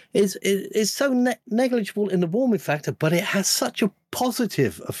fact, it's so negligible in the warming factor, but it has such a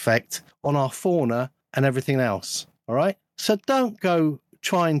positive effect on our fauna and everything else. All right? So don't go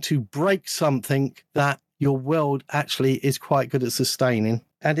trying to break something that your world actually is quite good at sustaining,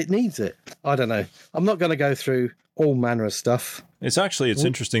 and it needs it. I don't know. I'm not going to go through all manner of stuff. It's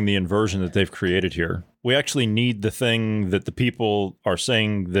interesting, the inversion that they've created here. We actually need the thing that the people are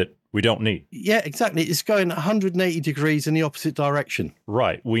saying that we don't need. Yeah, exactly. It's going 180 degrees in the opposite direction.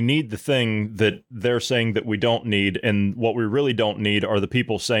 Right. We need the thing that they're saying that we don't need, and what we really don't need are the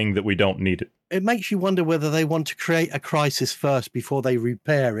people saying that we don't need it. It makes you wonder whether they want to create a crisis first before they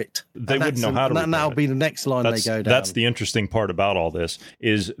repair it. They wouldn't know how to repair it. That'll be the next line they go down. That's the interesting part about all this,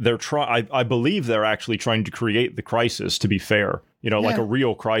 is I believe they're actually trying to create the crisis to be fair. Like a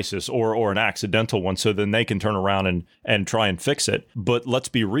real crisis or an accidental one, so then they can turn around and try and fix it. But let's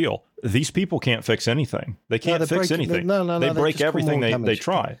be real. These people can't fix anything. They can't fix anything. They break everything they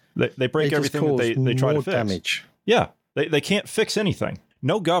try. They break everything that they try to fix. Damage. Yeah, they can't fix anything.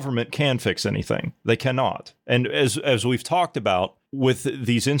 No government can fix anything. They cannot. And as we've talked about with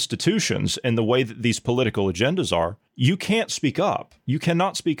these institutions and the way that these political agendas are, you can't speak up. You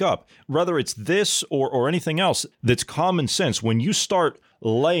cannot speak up. Whether it's this or anything else that's common sense, when you start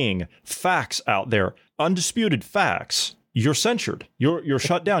laying facts out there, undisputed facts, you're censured. You're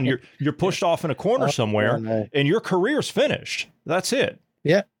shut down. You're pushed off in a corner somewhere, and your career's finished. That's it.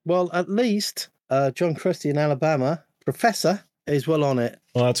 Yeah. Well, at least John Christie in Alabama, professor, is well on it.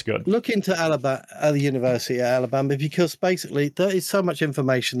 Well, that's good. Look into Alabama, the University of Alabama, because basically there is so much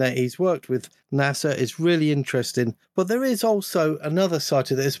information there. He's worked with NASA. It's really interesting. But there is also another side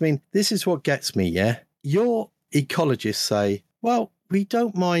to this. I mean, this is what gets me, yeah? Your ecologists say, well, we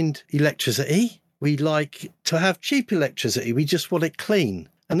don't mind electricity. We like to have cheap electricity. We just want it clean.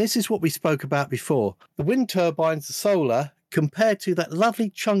 And this is what we spoke about before. The wind turbines, the solar, compared to that lovely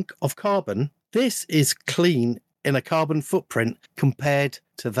chunk of carbon, this is clean in a carbon footprint compared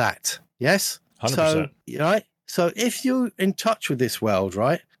to that. Yes? 100%. So, right? So if you're in touch with this world,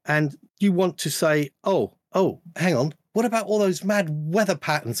 right, and you want to say, oh, hang on, what about all those mad weather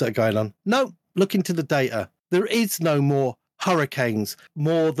patterns that are going on? No, look into the data. There is no more hurricanes,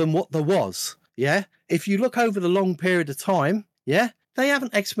 more than what there was. Yeah? If you look over the long period of time, yeah, they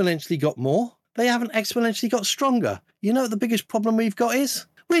haven't exponentially got more. They haven't exponentially got stronger. You know what the biggest problem we've got is?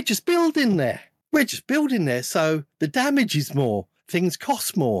 We're just building there. So the damage is more. Things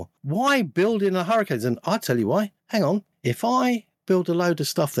cost more. Why build in a hurricane? And I'll tell you why. Hang on. If I build a load of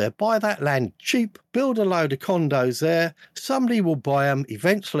stuff there. Buy that land cheap, build a load of condos there. Somebody will buy them.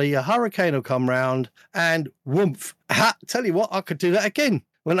 Eventually, a hurricane will come round and whoomph. Tell you what, I could do that again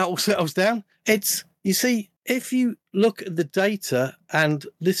when that all settles down. You see, if you look at the data, and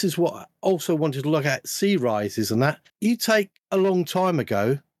this is what I also wanted to look at, sea rises and that, you take a long time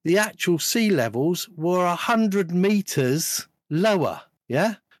ago, the actual sea levels were 100 meters lower.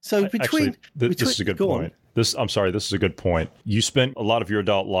 Yeah. So this is a good point. This is a good point. You spent a lot of your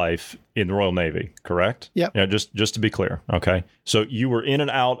adult life in the Royal Navy, correct? Yep. Yeah. Just to be clear. Okay. So you were in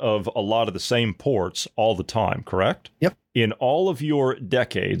and out of a lot of the same ports all the time, correct? Yep. In all of your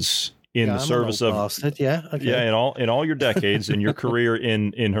decades in the service of bastard. Yeah. Okay. Yeah, in all your decades in your career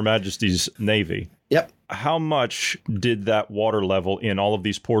in Her Majesty's Navy. Yep. How much did that water level in all of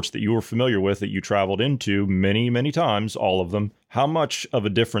these ports that you were familiar with, that you traveled into many, many times, all of them, how much of a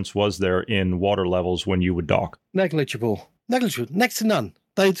difference was there in water levels when you would dock? Negligible, next to none.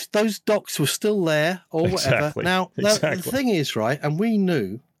 Those docks were still there or whatever. Exactly. Now, the thing is, right, and we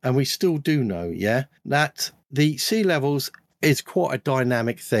knew, and we still do know, yeah, that the sea levels is quite a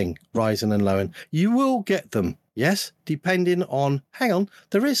dynamic thing, rising and lowering. You will get them. Yes, depending on,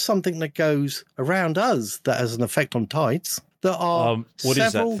 there is something that goes around us that has an effect on tides. There are What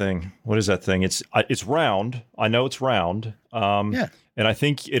is that thing? It's round. I know it's round. Yeah. And I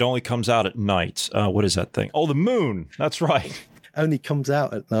think it only comes out at night. What is that thing? Oh, the moon. That's right. Only comes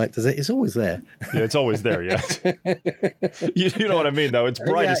out at night, does it? It's always there. Yeah, it's always there, yeah. You know what I mean, though? It's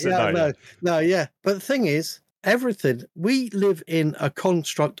brightest at night. No, yeah. But the thing is, we live in a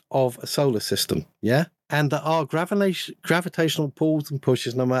construct of a solar system, yeah? And there are gravitational pulls and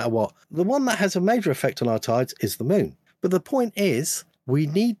pushes no matter what. The one that has a major effect on our tides is the moon. But the point is, we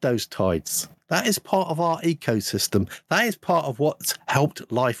need those tides. That is part of our ecosystem. That is part of what's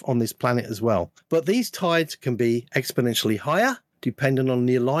helped life on this planet as well. But these tides can be exponentially higher, depending on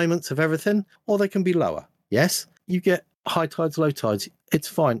the alignments of everything, or they can be lower. Yes, you get high tides, low tides. It's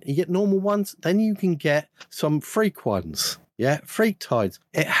fine. You get normal ones, then you can get some freak ones. Yeah, freak tides.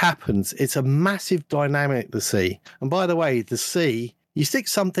 It happens. It's a massive dynamic, the sea. And by the way, the sea, you stick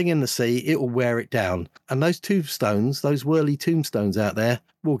something in the sea, it will wear it down. And those tombstones, those whirly tombstones out there,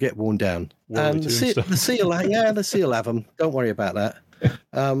 will get worn down. And the sea will have them. Don't worry about that.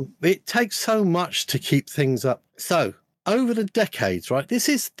 It takes so much to keep things up. So over the decades, right, this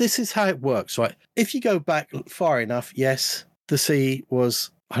is how it works, right? If you go back far enough, yes, the sea was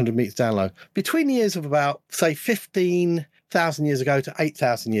 100 meters down low. Between the years of about, say, 15,000 years ago to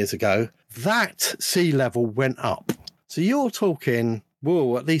 8,000 years ago, that sea level went up. So you're talking,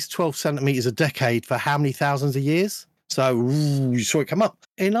 at least 12 centimeters a decade for how many thousands of years? So you saw it come up.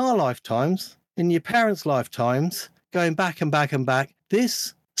 In our lifetimes, in your parents' lifetimes, going back and back and back,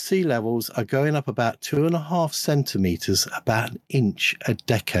 this sea levels are going up about 2.5 centimeters, about an inch a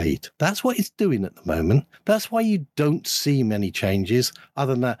decade. That's what it's doing at the moment. That's why you don't see many changes.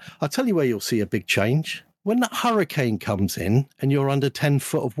 Other than that, I'll tell you where you'll see a big change. When that hurricane comes in and you're under 10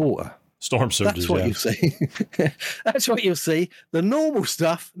 foot of water. Storm surges. That's what you see. That's what you'll see. The normal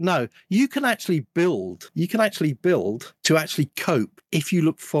stuff, no. You can actually build. To actually cope if you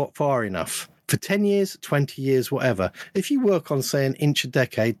look far enough. For 10 years, 20 years, whatever. If you work on, say, an inch a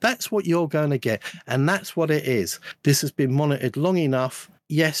decade, that's what you're going to get. And that's what it is. This has been monitored long enough.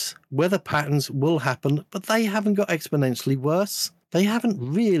 Yes, weather patterns will happen, but they haven't got exponentially worse. They haven't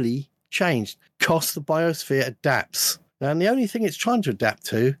really changed. Cost the biosphere adapts. And the only thing it's trying to adapt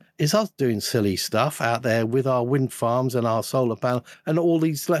to is us doing silly stuff out there with our wind farms and our solar panel and all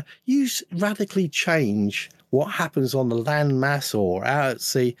these. You radically change what happens on the land mass or out at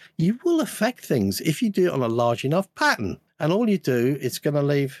sea. You will affect things if you do it on a large enough pattern. And all you do, it's going to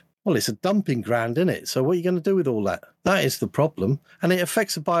leave, it's a dumping ground, isn't it? So what are you going to do with all that? That is the problem. And it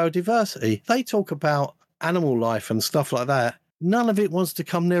affects the biodiversity. They talk about animal life and stuff like that. None of it wants to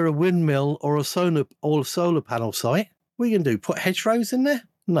come near a windmill or a solar panel site. What are you going to do? Put hedgerows in there?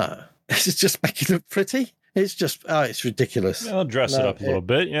 No. It's just make it look pretty. It's just, it's ridiculous. I'll dress it up a little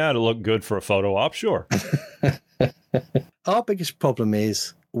bit. Yeah, to look good for a photo op, sure. Our biggest problem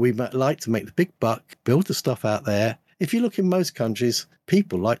is we like to make the big buck, build the stuff out there. If you look in most countries,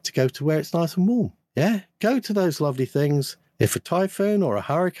 people like to go to where it's nice and warm. Yeah, go to those lovely things. If a typhoon or a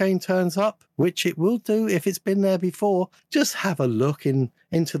hurricane turns up, which it will do if it's been there before, just have a look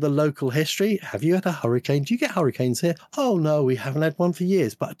into the local history. Have you had a hurricane? Do you get hurricanes here? Oh, no, we haven't had one for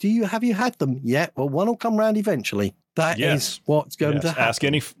years. But have you had them? Yeah, well, one will come round eventually. That is what's going to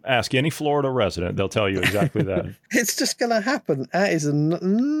happen. Ask any Florida resident. They'll tell you exactly that. It's just going to happen. That is a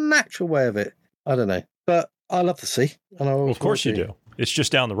natural way of it. I don't know. But I love the sea. And of course you do. It's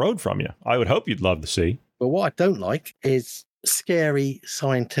just down the road from you. I would hope you'd love the sea. But what I don't like is scary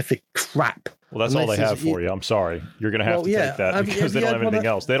scientific crap. Well, that's all they have for you. I'm sorry. You're going to have to take that because they don't have anything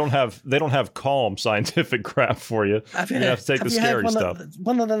else. They don't have calm scientific crap for you. You're going to have to take the scary stuff.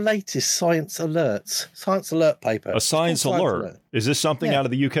 One of the latest science alert paper. A science alert? Is this something out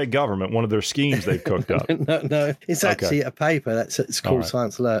of the UK government, one of their schemes they've cooked up? No. It's actually a paper it's called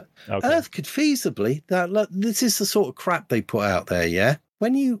Science Alert. Okay. Earth could feasibly, look, this is the sort of crap they put out there, yeah?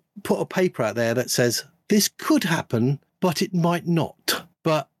 When you put a paper out there that says, this could happen, but it might not.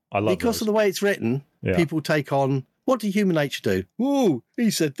 But because of the way it's written, people take on, what do human nature do? Ooh, he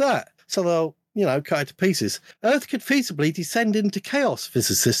said that. So they'll, cut it to pieces. Earth could feasibly descend into chaos,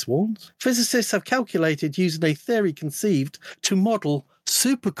 physicists warn. Physicists have calculated using a theory conceived to model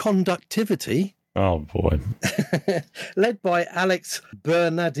superconductivity. Oh, boy. Led by Alex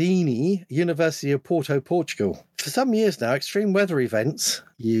Bernardini, University of Porto, Portugal. For some years now, extreme weather events,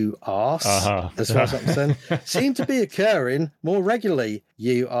 you arse, as far as I'm concerned, seem to be occurring more regularly,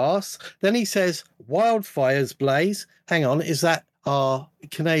 you arse. Then he says, wildfires blaze. Hang on, is that our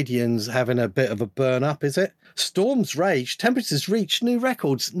Canadians having a bit of a burn up, is it? Storms rage, temperatures reach new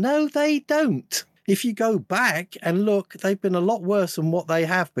records. No, they don't. If you go back and look, they've been a lot worse than what they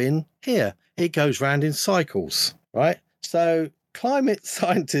have been here. It goes round in cycles, right? So climate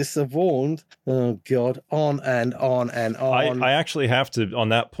scientists have warned, oh God, on and on and on. I actually have to, on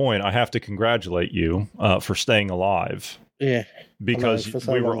that point, I have to congratulate you for staying alive. Yeah. Because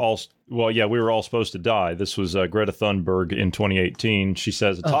we were all supposed to die. This was Greta Thunberg in 2018. She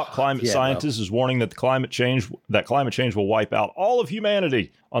says a top climate scientist is warning that climate change will wipe out all of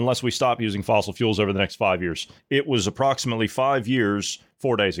humanity unless we stop using fossil fuels over the next 5 years. It was approximately 5 years,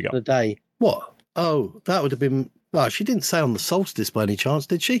 4 days ago. The day. What? Oh, that would have been... Well, she didn't say on the solstice by any chance,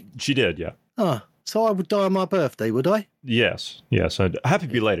 did she? She did, yeah. Ah, so I would die on my birthday, would I? Yes. Happy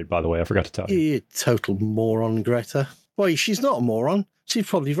belated, by the way. I forgot to tell you. You total moron, Greta. Well, she's not a moron. She's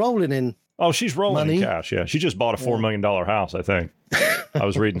probably rolling in. Oh, she's rolling in cash, yeah. She just bought a $4 million house, I think. I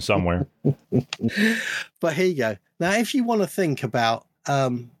was reading somewhere. But here you go. Now, if you want to think about,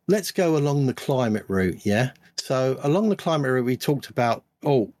 let's go along the climate route, yeah? So along the climate route, we talked about,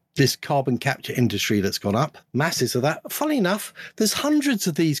 this carbon capture industry that's gone up, masses of that. Funny enough, there's hundreds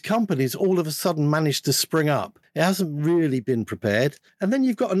of these companies all of a sudden managed to spring up. It hasn't really been prepared. And then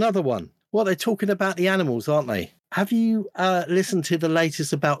you've got another one. Well, they're talking about the animals, aren't they? Have you listened to the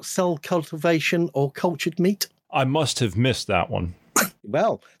latest about cell cultivation or cultured meat? I must have missed that one.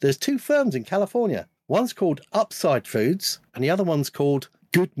 Well, there's two firms in California. One's called Upside Foods and the other one's called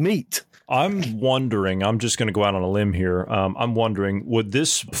Good Meat. I'm wondering, I'm just going to go out on a limb here. I'm wondering, would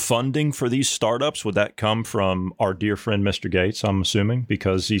this funding for these startups, would that come from our dear friend, Mr. Gates, I'm assuming?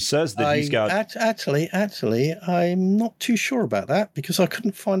 Because he says that he's got... Actually, I'm not too sure about that because I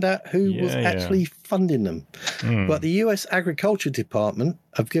couldn't find out who was actually funding them. But the U.S. Agriculture Department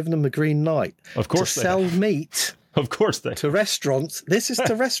have given them a green light to sell meat of course they to restaurants. This is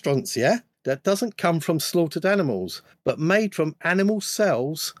to restaurants, yeah? That doesn't come from slaughtered animals, but made from animal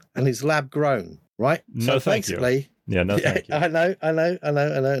cells and is lab grown, right? No, thank you. Yeah, no, thank you. I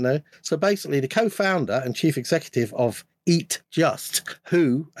know. So basically, the co-founder and chief executive of Eat Just,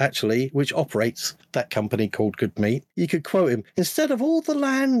 which operates that company called Good Meat, you could quote him, instead of all the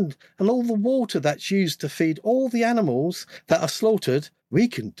land and all the water that's used to feed all the animals that are slaughtered, we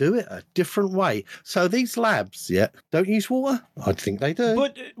can do it a different way. So these labs, don't use water? I think they do.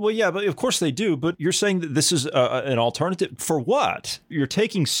 But of course they do. But you're saying that this is an alternative for what? You're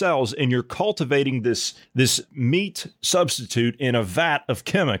taking cells and you're cultivating this meat substitute in a vat of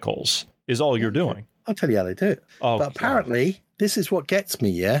chemicals is all you're doing. I'll tell you how they do it. But apparently, this is what gets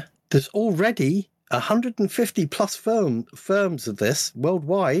me, yeah? There's already 150 plus firms of this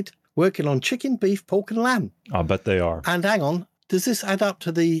worldwide working on chicken, beef, pork and lamb. I bet they are. And hang on. Does this add up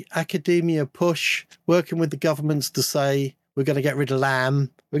to the academia push, working with the governments to say, we're going to get rid of lamb,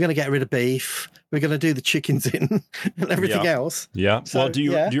 we're going to get rid of beef, we're going to do the chickens in and everything else? Yeah. So, well, do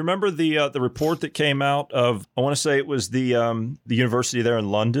you remember the report that came out of, I want to say it was the university there in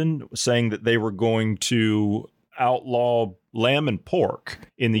London, saying that they were going to outlaw lamb and pork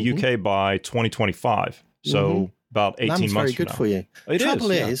in the UK by 2025. So about 18 months from now. Very good for you. The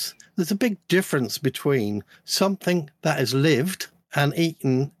trouble is, there's a big difference between something that has lived and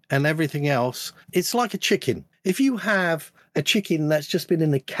eaten and everything else. It's like a chicken. If you have a chicken that's just been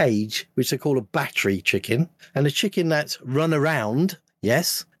in a cage, which they call a battery chicken, and a chicken that's run around,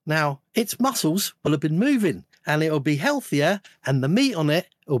 now its muscles will have been moving and it'll be healthier and the meat on it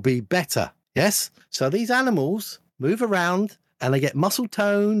will be better. Yes? So these animals move around and they get muscle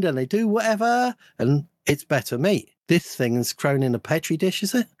toned and they do whatever, and it's better meat. This thing is grown in a petri dish,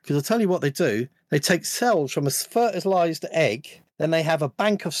 is it? Because I'll tell you what they do. They take cells from a fertilized egg, then they have a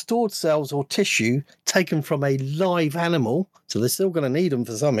bank of stored cells or tissue taken from a live animal, so they're still going to need them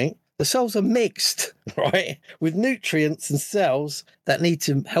for something. The cells are mixed, right, with nutrients and cells that need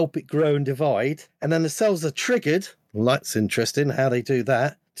to help it grow and divide. And then the cells are triggered, well, that's interesting how they do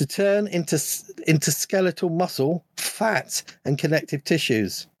that, to turn into skeletal muscle, fat, and connective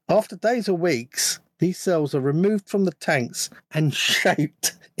tissues. After days or weeks, these cells are removed from the tanks and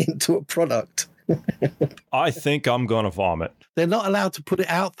shaped into a product. I think I'm going to vomit. They're not allowed to put it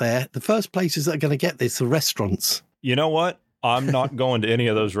out there. The first places that are going to get this are restaurants. You know what? I'm not going to any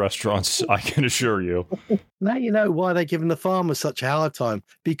of those restaurants, I can assure you. Now you know why they're giving the farmers such a hard time.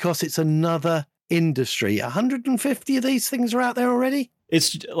 Because it's another industry. 150 of these things are out there already.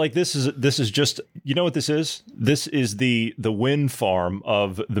 It's like this is just, you know what this is? This is the wind farm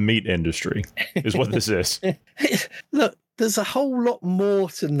of the meat industry, is what this is. Look, there's a whole lot more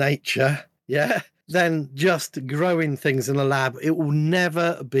to nature, than just growing things in a lab. It will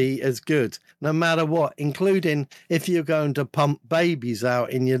never be as good, no matter what, including if you're going to pump babies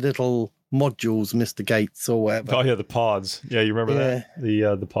out in your little modules, Mr. Gates, or whatever. Oh, yeah, the pods. Yeah, you remember that?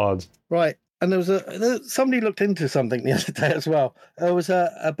 The pods. Right. And there was somebody looked into something the other day as well. There was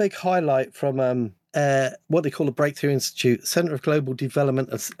a big highlight from what they call the Breakthrough Institute Center of Global Development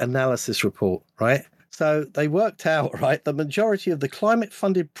Analysis report, right? So they worked out, right, the majority of the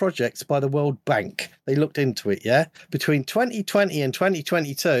climate-funded projects by the World Bank, they looked into it, between 2020 and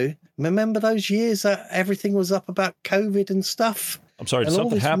 2022. Remember those years that everything was up about COVID and stuff? I'm sorry, did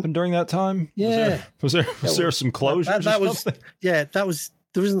something happen during that time? Yeah. Was there some closures or something?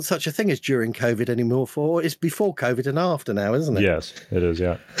 There isn't such a thing as during COVID anymore. It's before COVID and after now, isn't it? Yes, it is,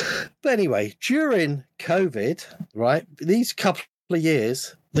 yeah. But anyway, during COVID, right, these couple of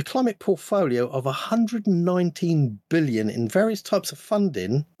years, the climate portfolio of 119 billion in various types of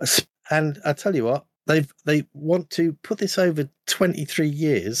funding, and I tell you what, they want to put this over 23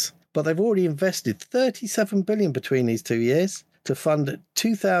 years, but they've already invested 37 billion between these 2 years to fund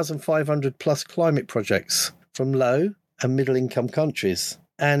 2,500 plus climate projects from low and middle income countries.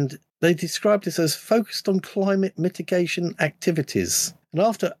 And they described this as focused on climate mitigation activities. And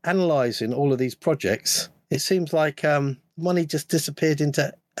after analysing all of these projects, it seems like money just disappeared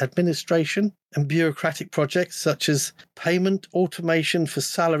into administration and bureaucratic projects such as payment automation for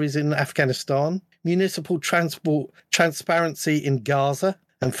salaries in Afghanistan, municipal transport transparency in Gaza,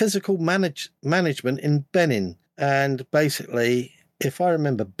 and physical management in Benin. And basically, if I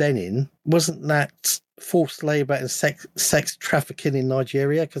remember Benin, wasn't that forced labour and sex trafficking in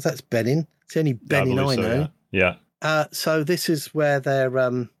Nigeria? Because that's Benin. It's the only Benin I know. Yeah. So this is where they're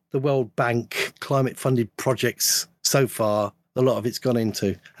the World Bank climate-funded projects so far, a lot of it's gone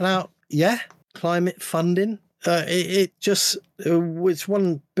into. Now, climate funding, it's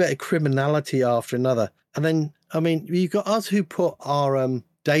one bit of criminality after another. And then, I mean, you've got us who put our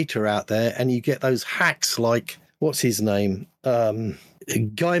data out there, and you get those hacks like, what's his name? Professor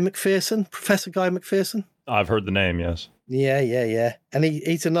Guy McPherson. I've heard the name, yes. Yeah. And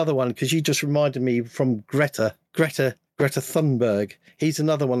he's another one, because you just reminded me from Greta Thunberg. He's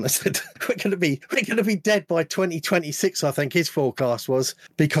another one that said we're going to be dead by 2026. I think his forecast was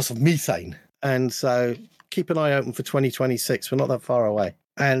because of methane. And so keep an eye open for 2026. We're not that far away.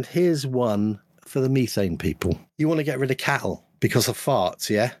 And here's one for the methane people. You want to get rid of cattle because of farts,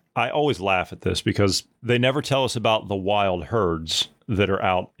 yeah? I always laugh at this because they never tell us about the wild herds that are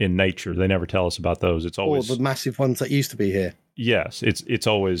out in nature. They never tell us about those. It's always the massive ones that used to be here. Yes, it's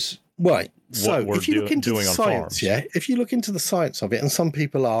always right. So if you look into the science, if you look into the science of it, and some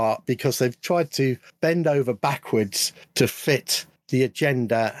people are, because they've tried to bend over backwards to fit the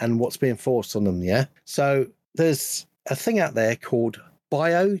agenda and what's being forced on them, So there's a thing out there called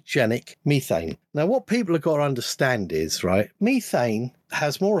biogenic methane. Now, what people have got to understand is, right, methane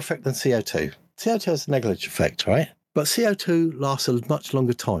has more effect than CO2. CO2 has a negligible effect, right? But CO2 lasts a much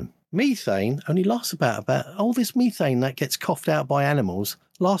longer time. Methane only lasts about all this methane that gets coughed out by animals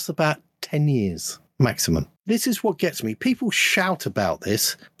lasts about 10 years maximum. This is what gets me. People shout about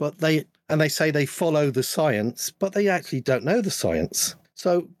this, but they say they follow the science, but they actually don't know the science.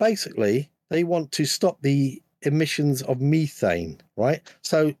 So basically, they want to stop the emissions of methane, right?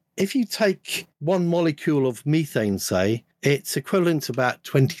 So if you take one molecule of methane, say, it's equivalent to about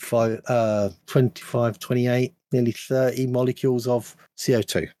 28, nearly 30 molecules of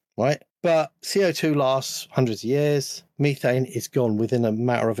CO2, right? But CO2 lasts hundreds of years. Methane is gone within a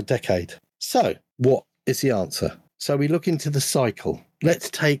matter of a decade. So what is the answer? So we look into the cycle.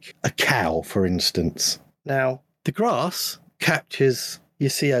 Let's take a cow, for instance. Now, the grass captures your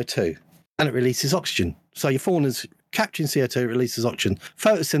CO2 and it releases oxygen. So your fauna's capturing CO2, releases oxygen.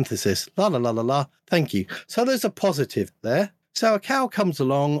 Photosynthesis, la la la la la. Thank you. So there's a positive there. So a cow comes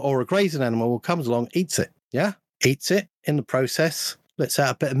along or a grazing animal comes along, eats it. Yeah? Eats it. In the process, lets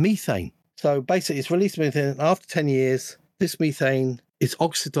out a bit of methane. So basically it's released methane. After 10 years, this methane is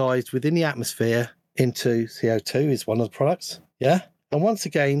oxidized within the atmosphere into CO2 is one of the products. Yeah? And once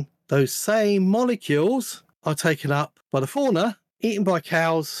again, those same molecules are taken up by the fauna, eaten by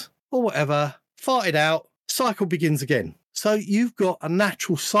cows or whatever, farted out, cycle begins again. So you've got a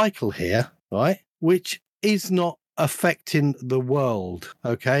natural cycle here, right? Which is not affecting the world,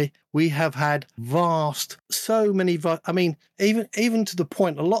 okay? We have had so many, even to the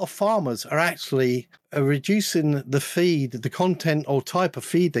point, a lot of farmers are actually reducing the feed, the content or type of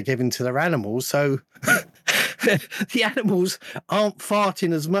feed they're giving to their animals. So the animals aren't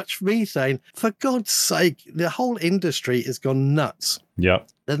farting as much methane. For God's sake, the whole industry has gone nuts. Yeah.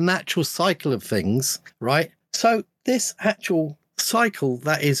 The natural cycle of things, right? So this actual cycle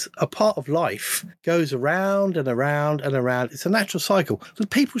that is a part of life goes around and around and around. It's a natural cycle. So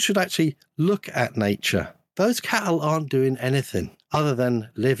people should actually look at nature. Those cattle aren't doing anything other than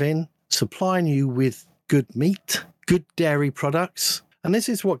living, supplying you with good meat, good dairy products. And this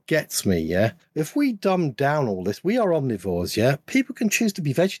is what gets me, yeah? If we dumb down all this, we are omnivores, yeah? People can choose to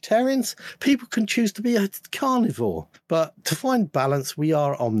be vegetarians. People can choose to be a carnivore. But to find balance, we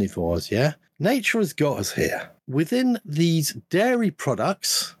are omnivores, yeah? Nature has got us here. Within these dairy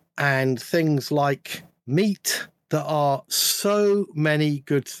products and things like meat, there are so many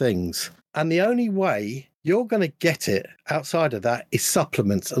good things. And the only way you're going to get it outside of that is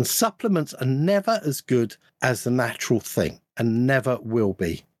supplements. And supplements are never as good as the natural thing and never will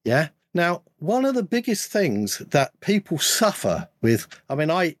be. Yeah. Now, one of the biggest things that people suffer with,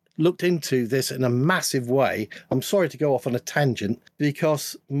 I looked into this in a massive way. I'm sorry to go off on a tangent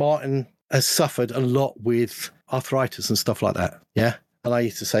because Martin has suffered a lot with arthritis and stuff like that. Yeah. And I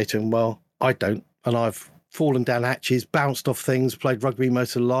used to say to him, well, I don't. And I've fallen down hatches, bounced off things, played rugby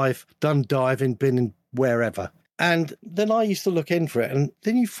most of life, done diving, been in wherever. And then I used to look in for it. And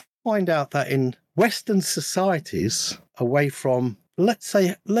then you find out that in Western societies, away from, let's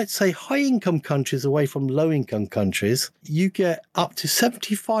say high-income countries away from low-income countries, you get up to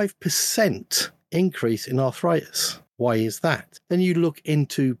 75% increase in arthritis. Why is that? Then you look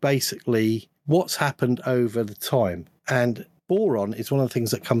into basically what's happened over the time. And boron is one of the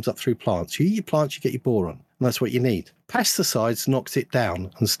things that comes up through plants. You eat your plants, you get your boron. And that's what you need. Pesticides knocks it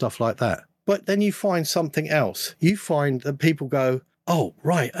down and stuff like that. But then you find something else. You find that people go, oh,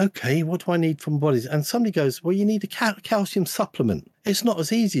 right, okay, what do I need from bodies? And somebody goes, well, you need a calcium supplement. It's not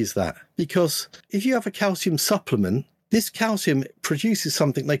as easy as that. Because if you have a calcium supplement, this calcium produces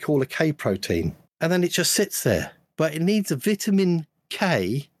something they call a K protein. And then it just sits there. But it needs a vitamin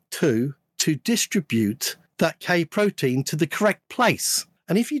K2 to distribute that K protein to the correct place.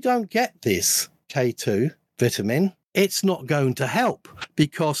 And if you don't get this K2 vitamin, it's not going to help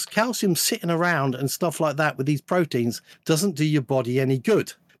because calcium sitting around and stuff like that with these proteins doesn't do your body any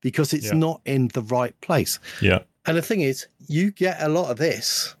good because it's not in the right place. Yeah. And the thing is, you get a lot of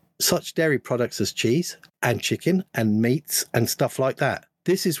this, such dairy products as cheese and chicken and meats and stuff like that.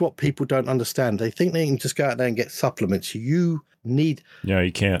 This is what people don't understand. They think they can just go out there and get supplements. You need... Yeah,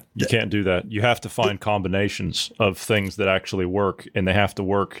 you can't. You can't do that. You have to find combinations of things that actually work, and they have to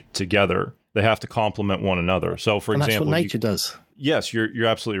work together. They have to complement one another. So, for example... that's what nature does. Yes, you're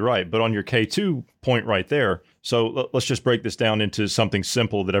absolutely right. But on your K2 point right there, so let's just break this down into something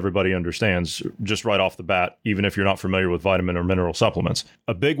simple that everybody understands just right off the bat, even if you're not familiar with vitamin or mineral supplements.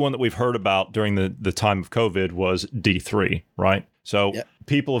 A big one that we've heard about during the time of COVID was D3, right? So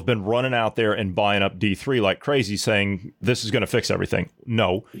people have been running out there and buying up D3 like crazy, saying this is going to fix everything.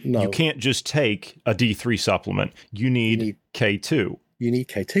 No, you can't just take a D3 supplement. You need K2. You need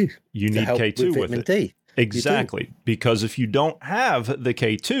K2. You need K2 with it. D. Exactly. Because if you don't have the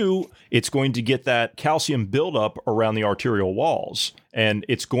K2, it's going to get that calcium buildup around the arterial walls, and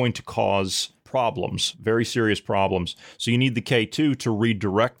it's going to cause problems, very serious problems. So you need the K2 to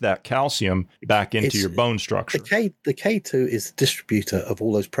redirect that calcium back into your bone structure. The K2 is the distributor of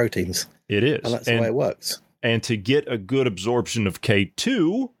all those proteins. It is. And that's the way it works. And to get a good absorption of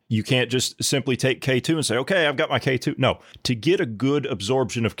K2, you can't just simply take K2 and say, okay, I've got my K2. No, to get a good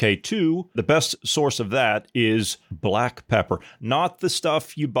absorption of K2, the best source of that is black pepper, not the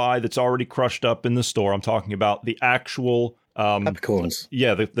stuff you buy that's already crushed up in the store. I'm talking about the actual peppercorns.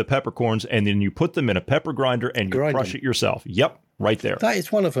 Yeah, the peppercorns. And then you put them in a pepper grinder and you crush it yourself. Yep. Right there. That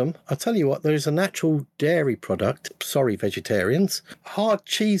is one of them. I'll tell you what, there is a natural dairy product. Sorry, vegetarians. Hard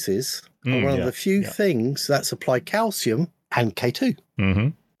cheeses are one of the few things that supply calcium and K2. Mm-hmm.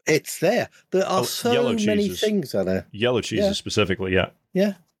 It's there. There are so many things out there. Yellow cheeses specifically, yeah.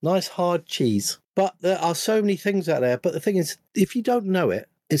 Yeah, nice hard cheese. But there are so many things out there. But the thing is, if you don't know it,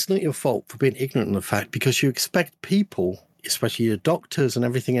 it's not your fault for being ignorant of the fact, because you expect people, especially your doctors and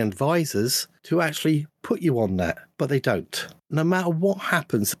everything, and advisors, to actually put you on that. But they don't. No matter what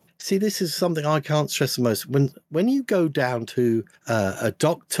happens. See, this is something I can't stress the most. When you go down to a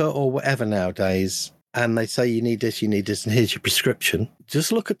doctor or whatever nowadays, and they say you need this, and here's your prescription,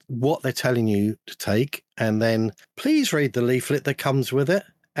 just look at what they're telling you to take, and then please read the leaflet that comes with it,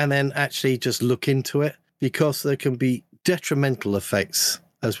 and then actually just look into it, because there can be detrimental effects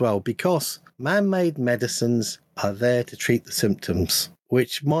as well, because man-made medicines are there to treat the symptoms,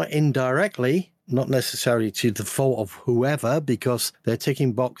 which might indirectly, not necessarily to the fault of whoever, because they're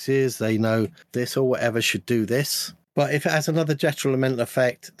ticking boxes, they know this or whatever should do this. But if it has another detrimental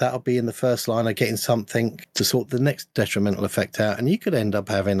effect, that'll be in the first line of getting something to sort the next detrimental effect out. And you could end up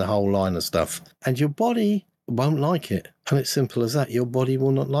having a whole line of stuff. And your body won't like it. And it's simple as that. Your body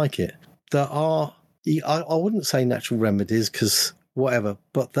will not like it. There are, I wouldn't say natural remedies, because whatever,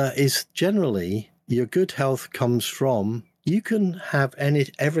 but there is generally, your good health comes from, you can have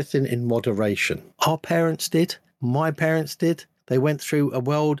everything in moderation. Our parents did. My parents did. They went through a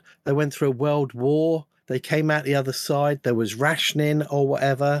world war. They came out the other side. There was rationing or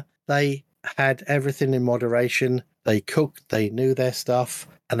whatever. They had everything in moderation. They cooked. They knew their stuff,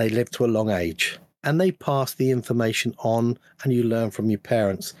 and they lived to a long age. And they passed the information on, and you learn from your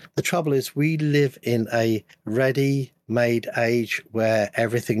parents. The trouble is, we live in a ready-made age where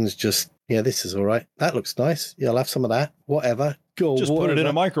everything's just, yeah, this is all right. That looks nice. Yeah, I'll have some of that. Whatever. Go. Just put it in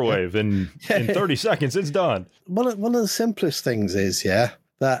a microwave, and in 30 seconds, it's done. One of the simplest things is,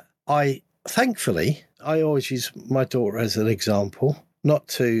 that thankfully, I always use my daughter as an example, not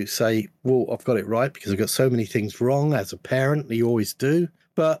to say, well, I've got it right, because I've got so many things wrong as a parent. You always do.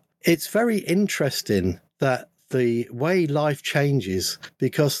 But it's very interesting that the way life changes,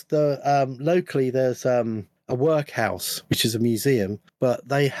 because locally there's a workhouse, which is a museum, but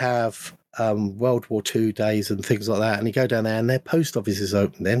they have World War II days and things like that. And you go down there and their post office is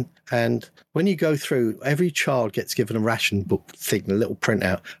open then. And when you go through, every child gets given a ration book thing, a little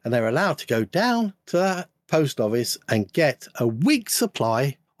printout, and they're allowed to go down to that post office and get a week's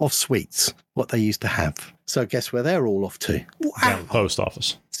supply of sweets, what they used to have. So guess where they're all off to? Wow. Down the post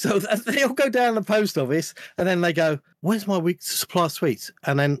office. So they all go down the post office, and then they go, where's my week's supply of sweets?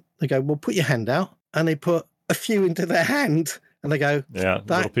 And then they go, well, put your hand out. And they put a few into their hand, and they go, yeah,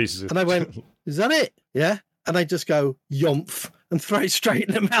 little pieces. And I went, is that it? Yeah. And they just go, yomph, and throw it straight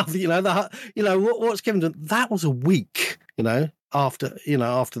in the mouth. What's given to them? That was a week, after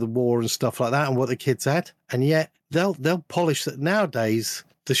the war and stuff like that, and what the kids had. And yet they'll polish that nowadays.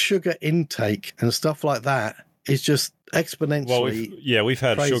 The sugar intake and stuff like that is just exponentially. Well, we've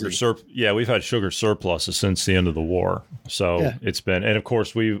had crazy. We've had sugar surpluses since the end of the war. So it's been, and of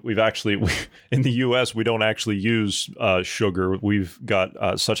course we've actually in the U.S. we don't actually use sugar. We've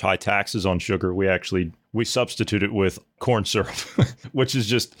got such high taxes on sugar. We substitute it with corn syrup, which is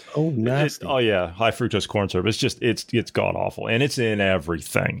just nasty. High fructose corn syrup. It's just it's god awful, and it's in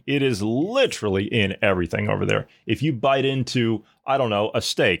everything. It is literally in everything over there. If you bite into, I don't know, a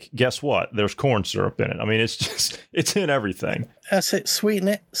steak, guess what? There's corn syrup in it. I mean, it's in everything. That's it. Sweeten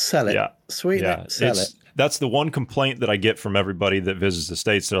it, sell it. Yeah. Sweeten it, sell it. That's the one complaint that I get from everybody that visits the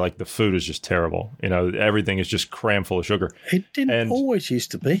States. They're like, the food is just terrible. Everything is just crammed full of sugar. It didn't always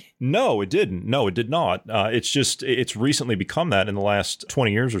used to be. No, it didn't. No, it did not. It's recently become that in the last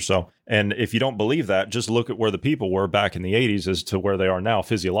 20 years or so. And if you don't believe that, just look at where the people were back in the 80s as to where they are now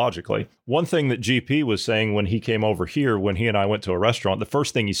physiologically. One thing that GP was saying when he came over here, when he and I went to a restaurant, the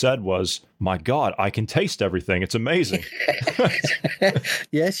first thing he said was, my God, I can taste everything. It's amazing.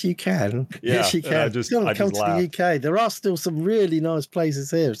 Yes, you can. Yeah, yes, you can. I just come to laughed. the UK. There are still some really nice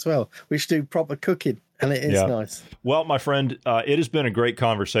places here as well, which do proper cooking. And it is nice. Well, my friend, it has been a great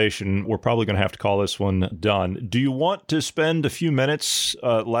conversation. We're probably going to have to call this one done. Do you want to spend a few minutes,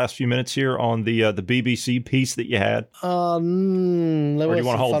 last few minutes here on the BBC piece that you had? Or do you want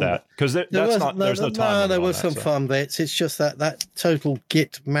to hold that? Because there's no time. No, there was some fun bits. It's just that total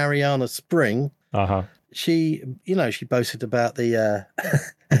git Mariana Spring. She boasted about the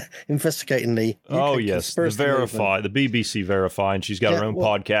investigating the UK the Verify, movement. The BBC Verify, and she's got her own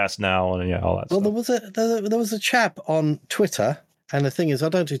podcast now, and all that stuff. There was a chap on Twitter, and the thing is, I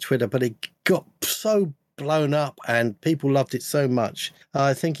don't do Twitter, but it got so blown up, and people loved it so much.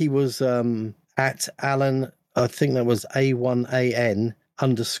 I think he was at Alan. I think that was A1AN_M.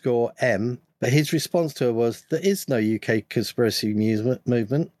 But his response to her was, "There is no UK conspiracy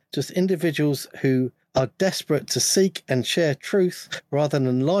movement. Just individuals who are desperate to seek and share truth rather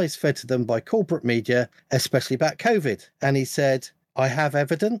than lies fed to them by corporate media, especially about COVID. And he said, I have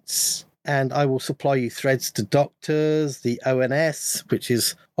evidence and I will supply you threads to doctors, the ONS, which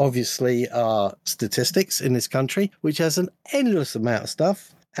is obviously our statistics in this country, which has an endless amount of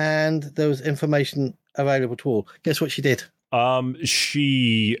stuff. And there was information available to all. Guess what she did?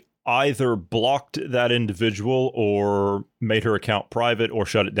 She either blocked that individual or made her account private or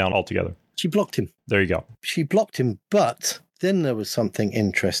shut it down altogether. She blocked him. There you go. She blocked him, but then there was something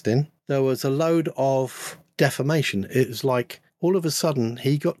interesting. There was a load of defamation. It was like all of a sudden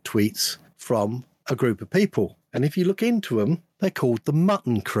he got tweets from a group of people. And if you look into them, they're called the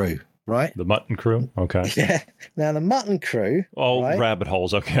Mutton Crew, right? The Mutton Crew? Okay. Yeah. Now, the Mutton Crew... Oh, right? Rabbit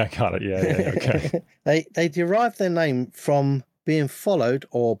holes. Okay, I got it. Yeah, okay. They derive their name from being followed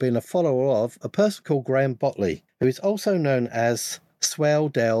or being a follower of a person called Graham Botley, who is also known as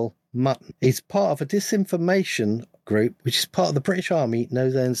Swaledale Mutton. He's part of a disinformation group, which is part of the British Army,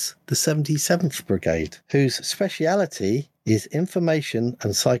 known as the 77th Brigade, whose speciality is information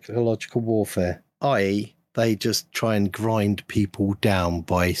and psychological warfare, i.e., they just try and grind people down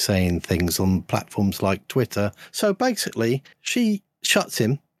by saying things on platforms like Twitter. So basically, she shuts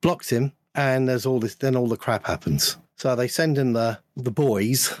him, blocks him, and there's all this. Then all the crap happens. So they send in the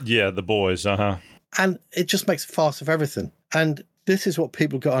boys. Yeah, the boys. And it just makes a farce of everything. And this is what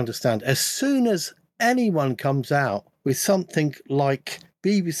people got to understand. As soon as anyone comes out with something like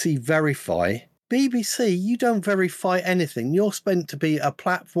BBC Verify, BBC, you don't verify anything. You're meant to be a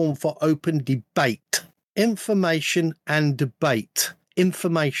platform for open debate, information and debate.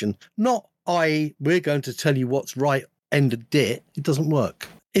 Information, not we're going to tell you what's right, end of it. It doesn't work.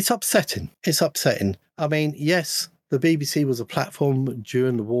 It's upsetting. It's upsetting. I mean, yes, the BBC was a platform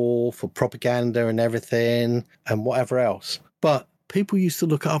during the war for propaganda and everything and whatever else. But people used to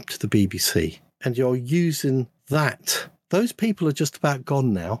look up to the BBC, and you're using that. Those people are just about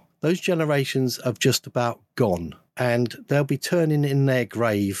gone now. Those generations have just about gone, and they'll be turning in their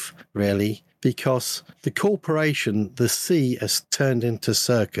grave, really, because the corporation, the C, has turned into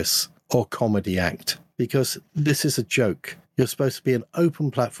circus or comedy act, because this is a joke. You're supposed to be an open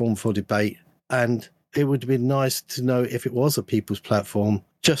platform for debate, and it would have been nice to know if it was a people's platform,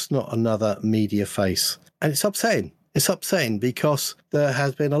 just not another media face. And it's upsetting. It's upsetting because there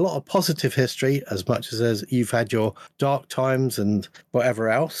has been a lot of positive history, as much as you've had your dark times and whatever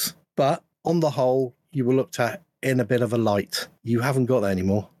else. But on the whole, you were looked at in a bit of a light. You haven't got that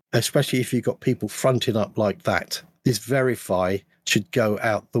anymore, especially if you've got people fronting up like that. This Verify should go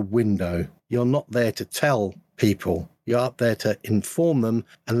out the window. You're not there to tell people. You're up there to inform them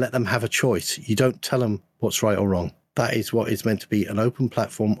and let them have a choice. You don't tell them what's right or wrong. That is what is meant to be an open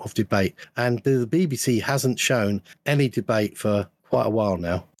platform of debate. And the BBC hasn't shown any debate for quite a while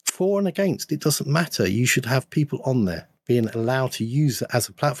now. For and against, it doesn't matter. You should have people on there being allowed to use it as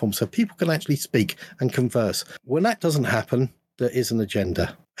a platform so people can actually speak and converse. When that doesn't happen, there is an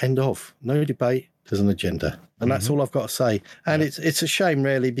agenda. End of. No debate, there's an agenda. And that's all I've got to say. And it's a shame,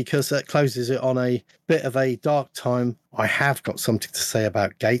 really, because that closes it on a bit of a dark time. I have got something to say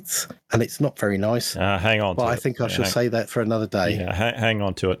about Gates, and it's not very nice. Hang on to it. But I think I shall say that for another day. Yeah, hang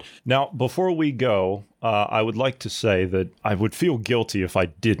on to it. Now, before we go, I would like to say that I would feel guilty if I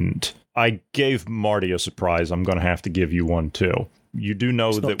didn't. I gave Marty a surprise. I'm going to have to give you one, too. You do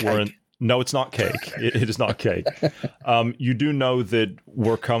know that we're in... No, it's not cake. It is not cake. You do know that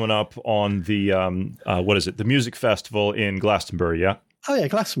we're coming up on the, the music festival in Glastonbury, yeah? Oh, yeah,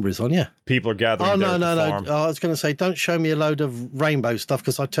 Glastonbury's on, yeah. People are gathering there at the farm. I was going to say, don't show me a load of rainbow stuff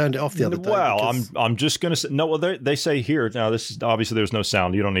because I turned it off the other day. Well, I'm just going to say, no, well, they say here, now this is, obviously there's no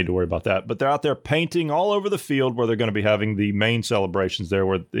sound. You don't need to worry about that. But they're out there painting all over the field where they're going to be having the main celebrations there,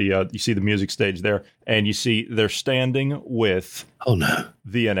 where the you see the music stage there, and you see they're standing with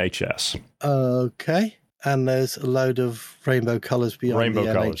the NHS. Okay. And there's a load of rainbow colours beyond the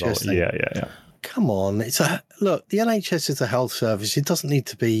NHS. Yeah. Come on, look. The NHS is a health service. It doesn't need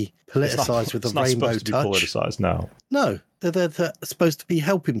to be politicised with a rainbow touch. It's not supposed to be politicised. No, they're supposed to be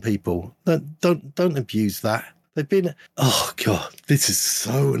helping people. Don't abuse that. They've been. Oh God, this is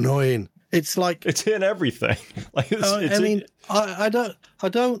so annoying. It's like it's in everything. I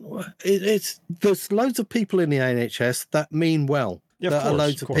don't. There's loads of people in the NHS that mean well. Yeah, there are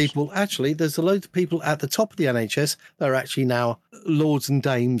loads of people. Actually, there's a load of people at the top of the NHS that are actually now lords and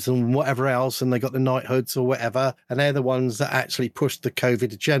dames and whatever else, and they got the knighthoods or whatever, and they're the ones that actually pushed the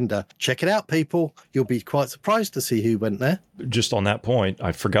COVID agenda. Check it out, people. You'll be quite surprised to see who went there. Just on that point,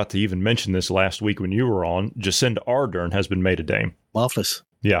 I forgot to even mention this last week when you were on. Jacinda Ardern has been made a dame. Marvellous.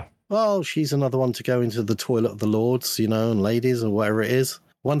 Yeah. Well, she's another one to go into the toilet of the lords, and ladies or whatever it is.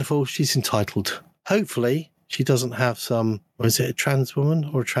 Wonderful. She's entitled. hopefully she doesn't have some, or is it a trans woman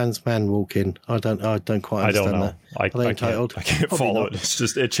or a trans man walk in? I don't quite understand that. I can't follow it. It's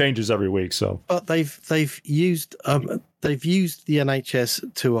just, it changes every week. So, but they've used the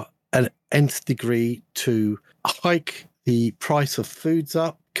NHS to an nth degree to hike the price of foods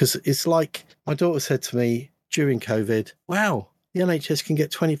up, because it's like my daughter said to me during COVID, wow, the NHS can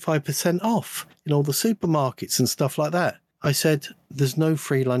get 25% off in all the supermarkets and stuff like that. I said, there's no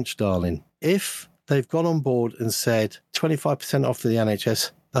free lunch, darling. If they've gone on board and said 25% off to the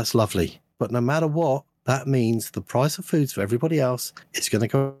NHS, that's lovely. But no matter what, that means the price of foods for everybody else is going to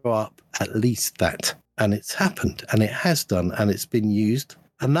go up at least that. And it's happened, and it has done, and it's been used.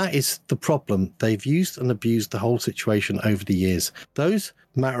 And that is the problem. They've used and abused the whole situation over the years. Those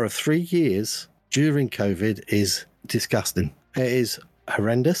matter of 3 years during COVID is disgusting. It is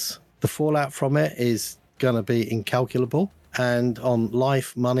horrendous. The fallout from it is going to be incalculable, and on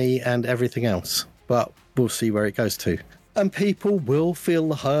life, money, and everything else. But we'll see where it goes to. And people will feel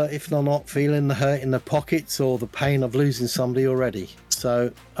the hurt if they're not feeling the hurt in their pockets or the pain of losing somebody already.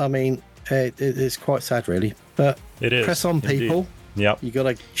 So, I mean, it's quite sad, really. But it is. Press on, people. Indeed. Yep. You got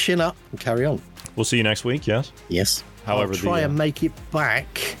to chin up and carry on. We'll see you next week, yes? Yes. However, I'll try and make it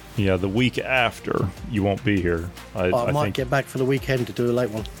back. Yeah, the week after you won't be here. I might get back for the weekend to do a late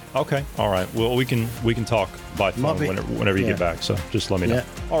one. Okay, all right. Well, we can talk by phone whenever you get back. So just let me know. Yeah.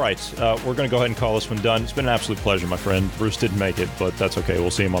 All right, we're going to go ahead and call this one done. It's been an absolute pleasure, my friend. Bruce didn't make it, but that's okay.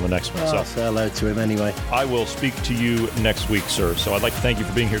 We'll see him on the next one. I'll say hello to him anyway. I will speak to you next week, sir. So I'd like to thank you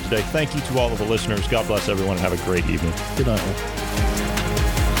for being here today. Thank you to all of the listeners. God bless everyone, and have a great evening. Good night, all.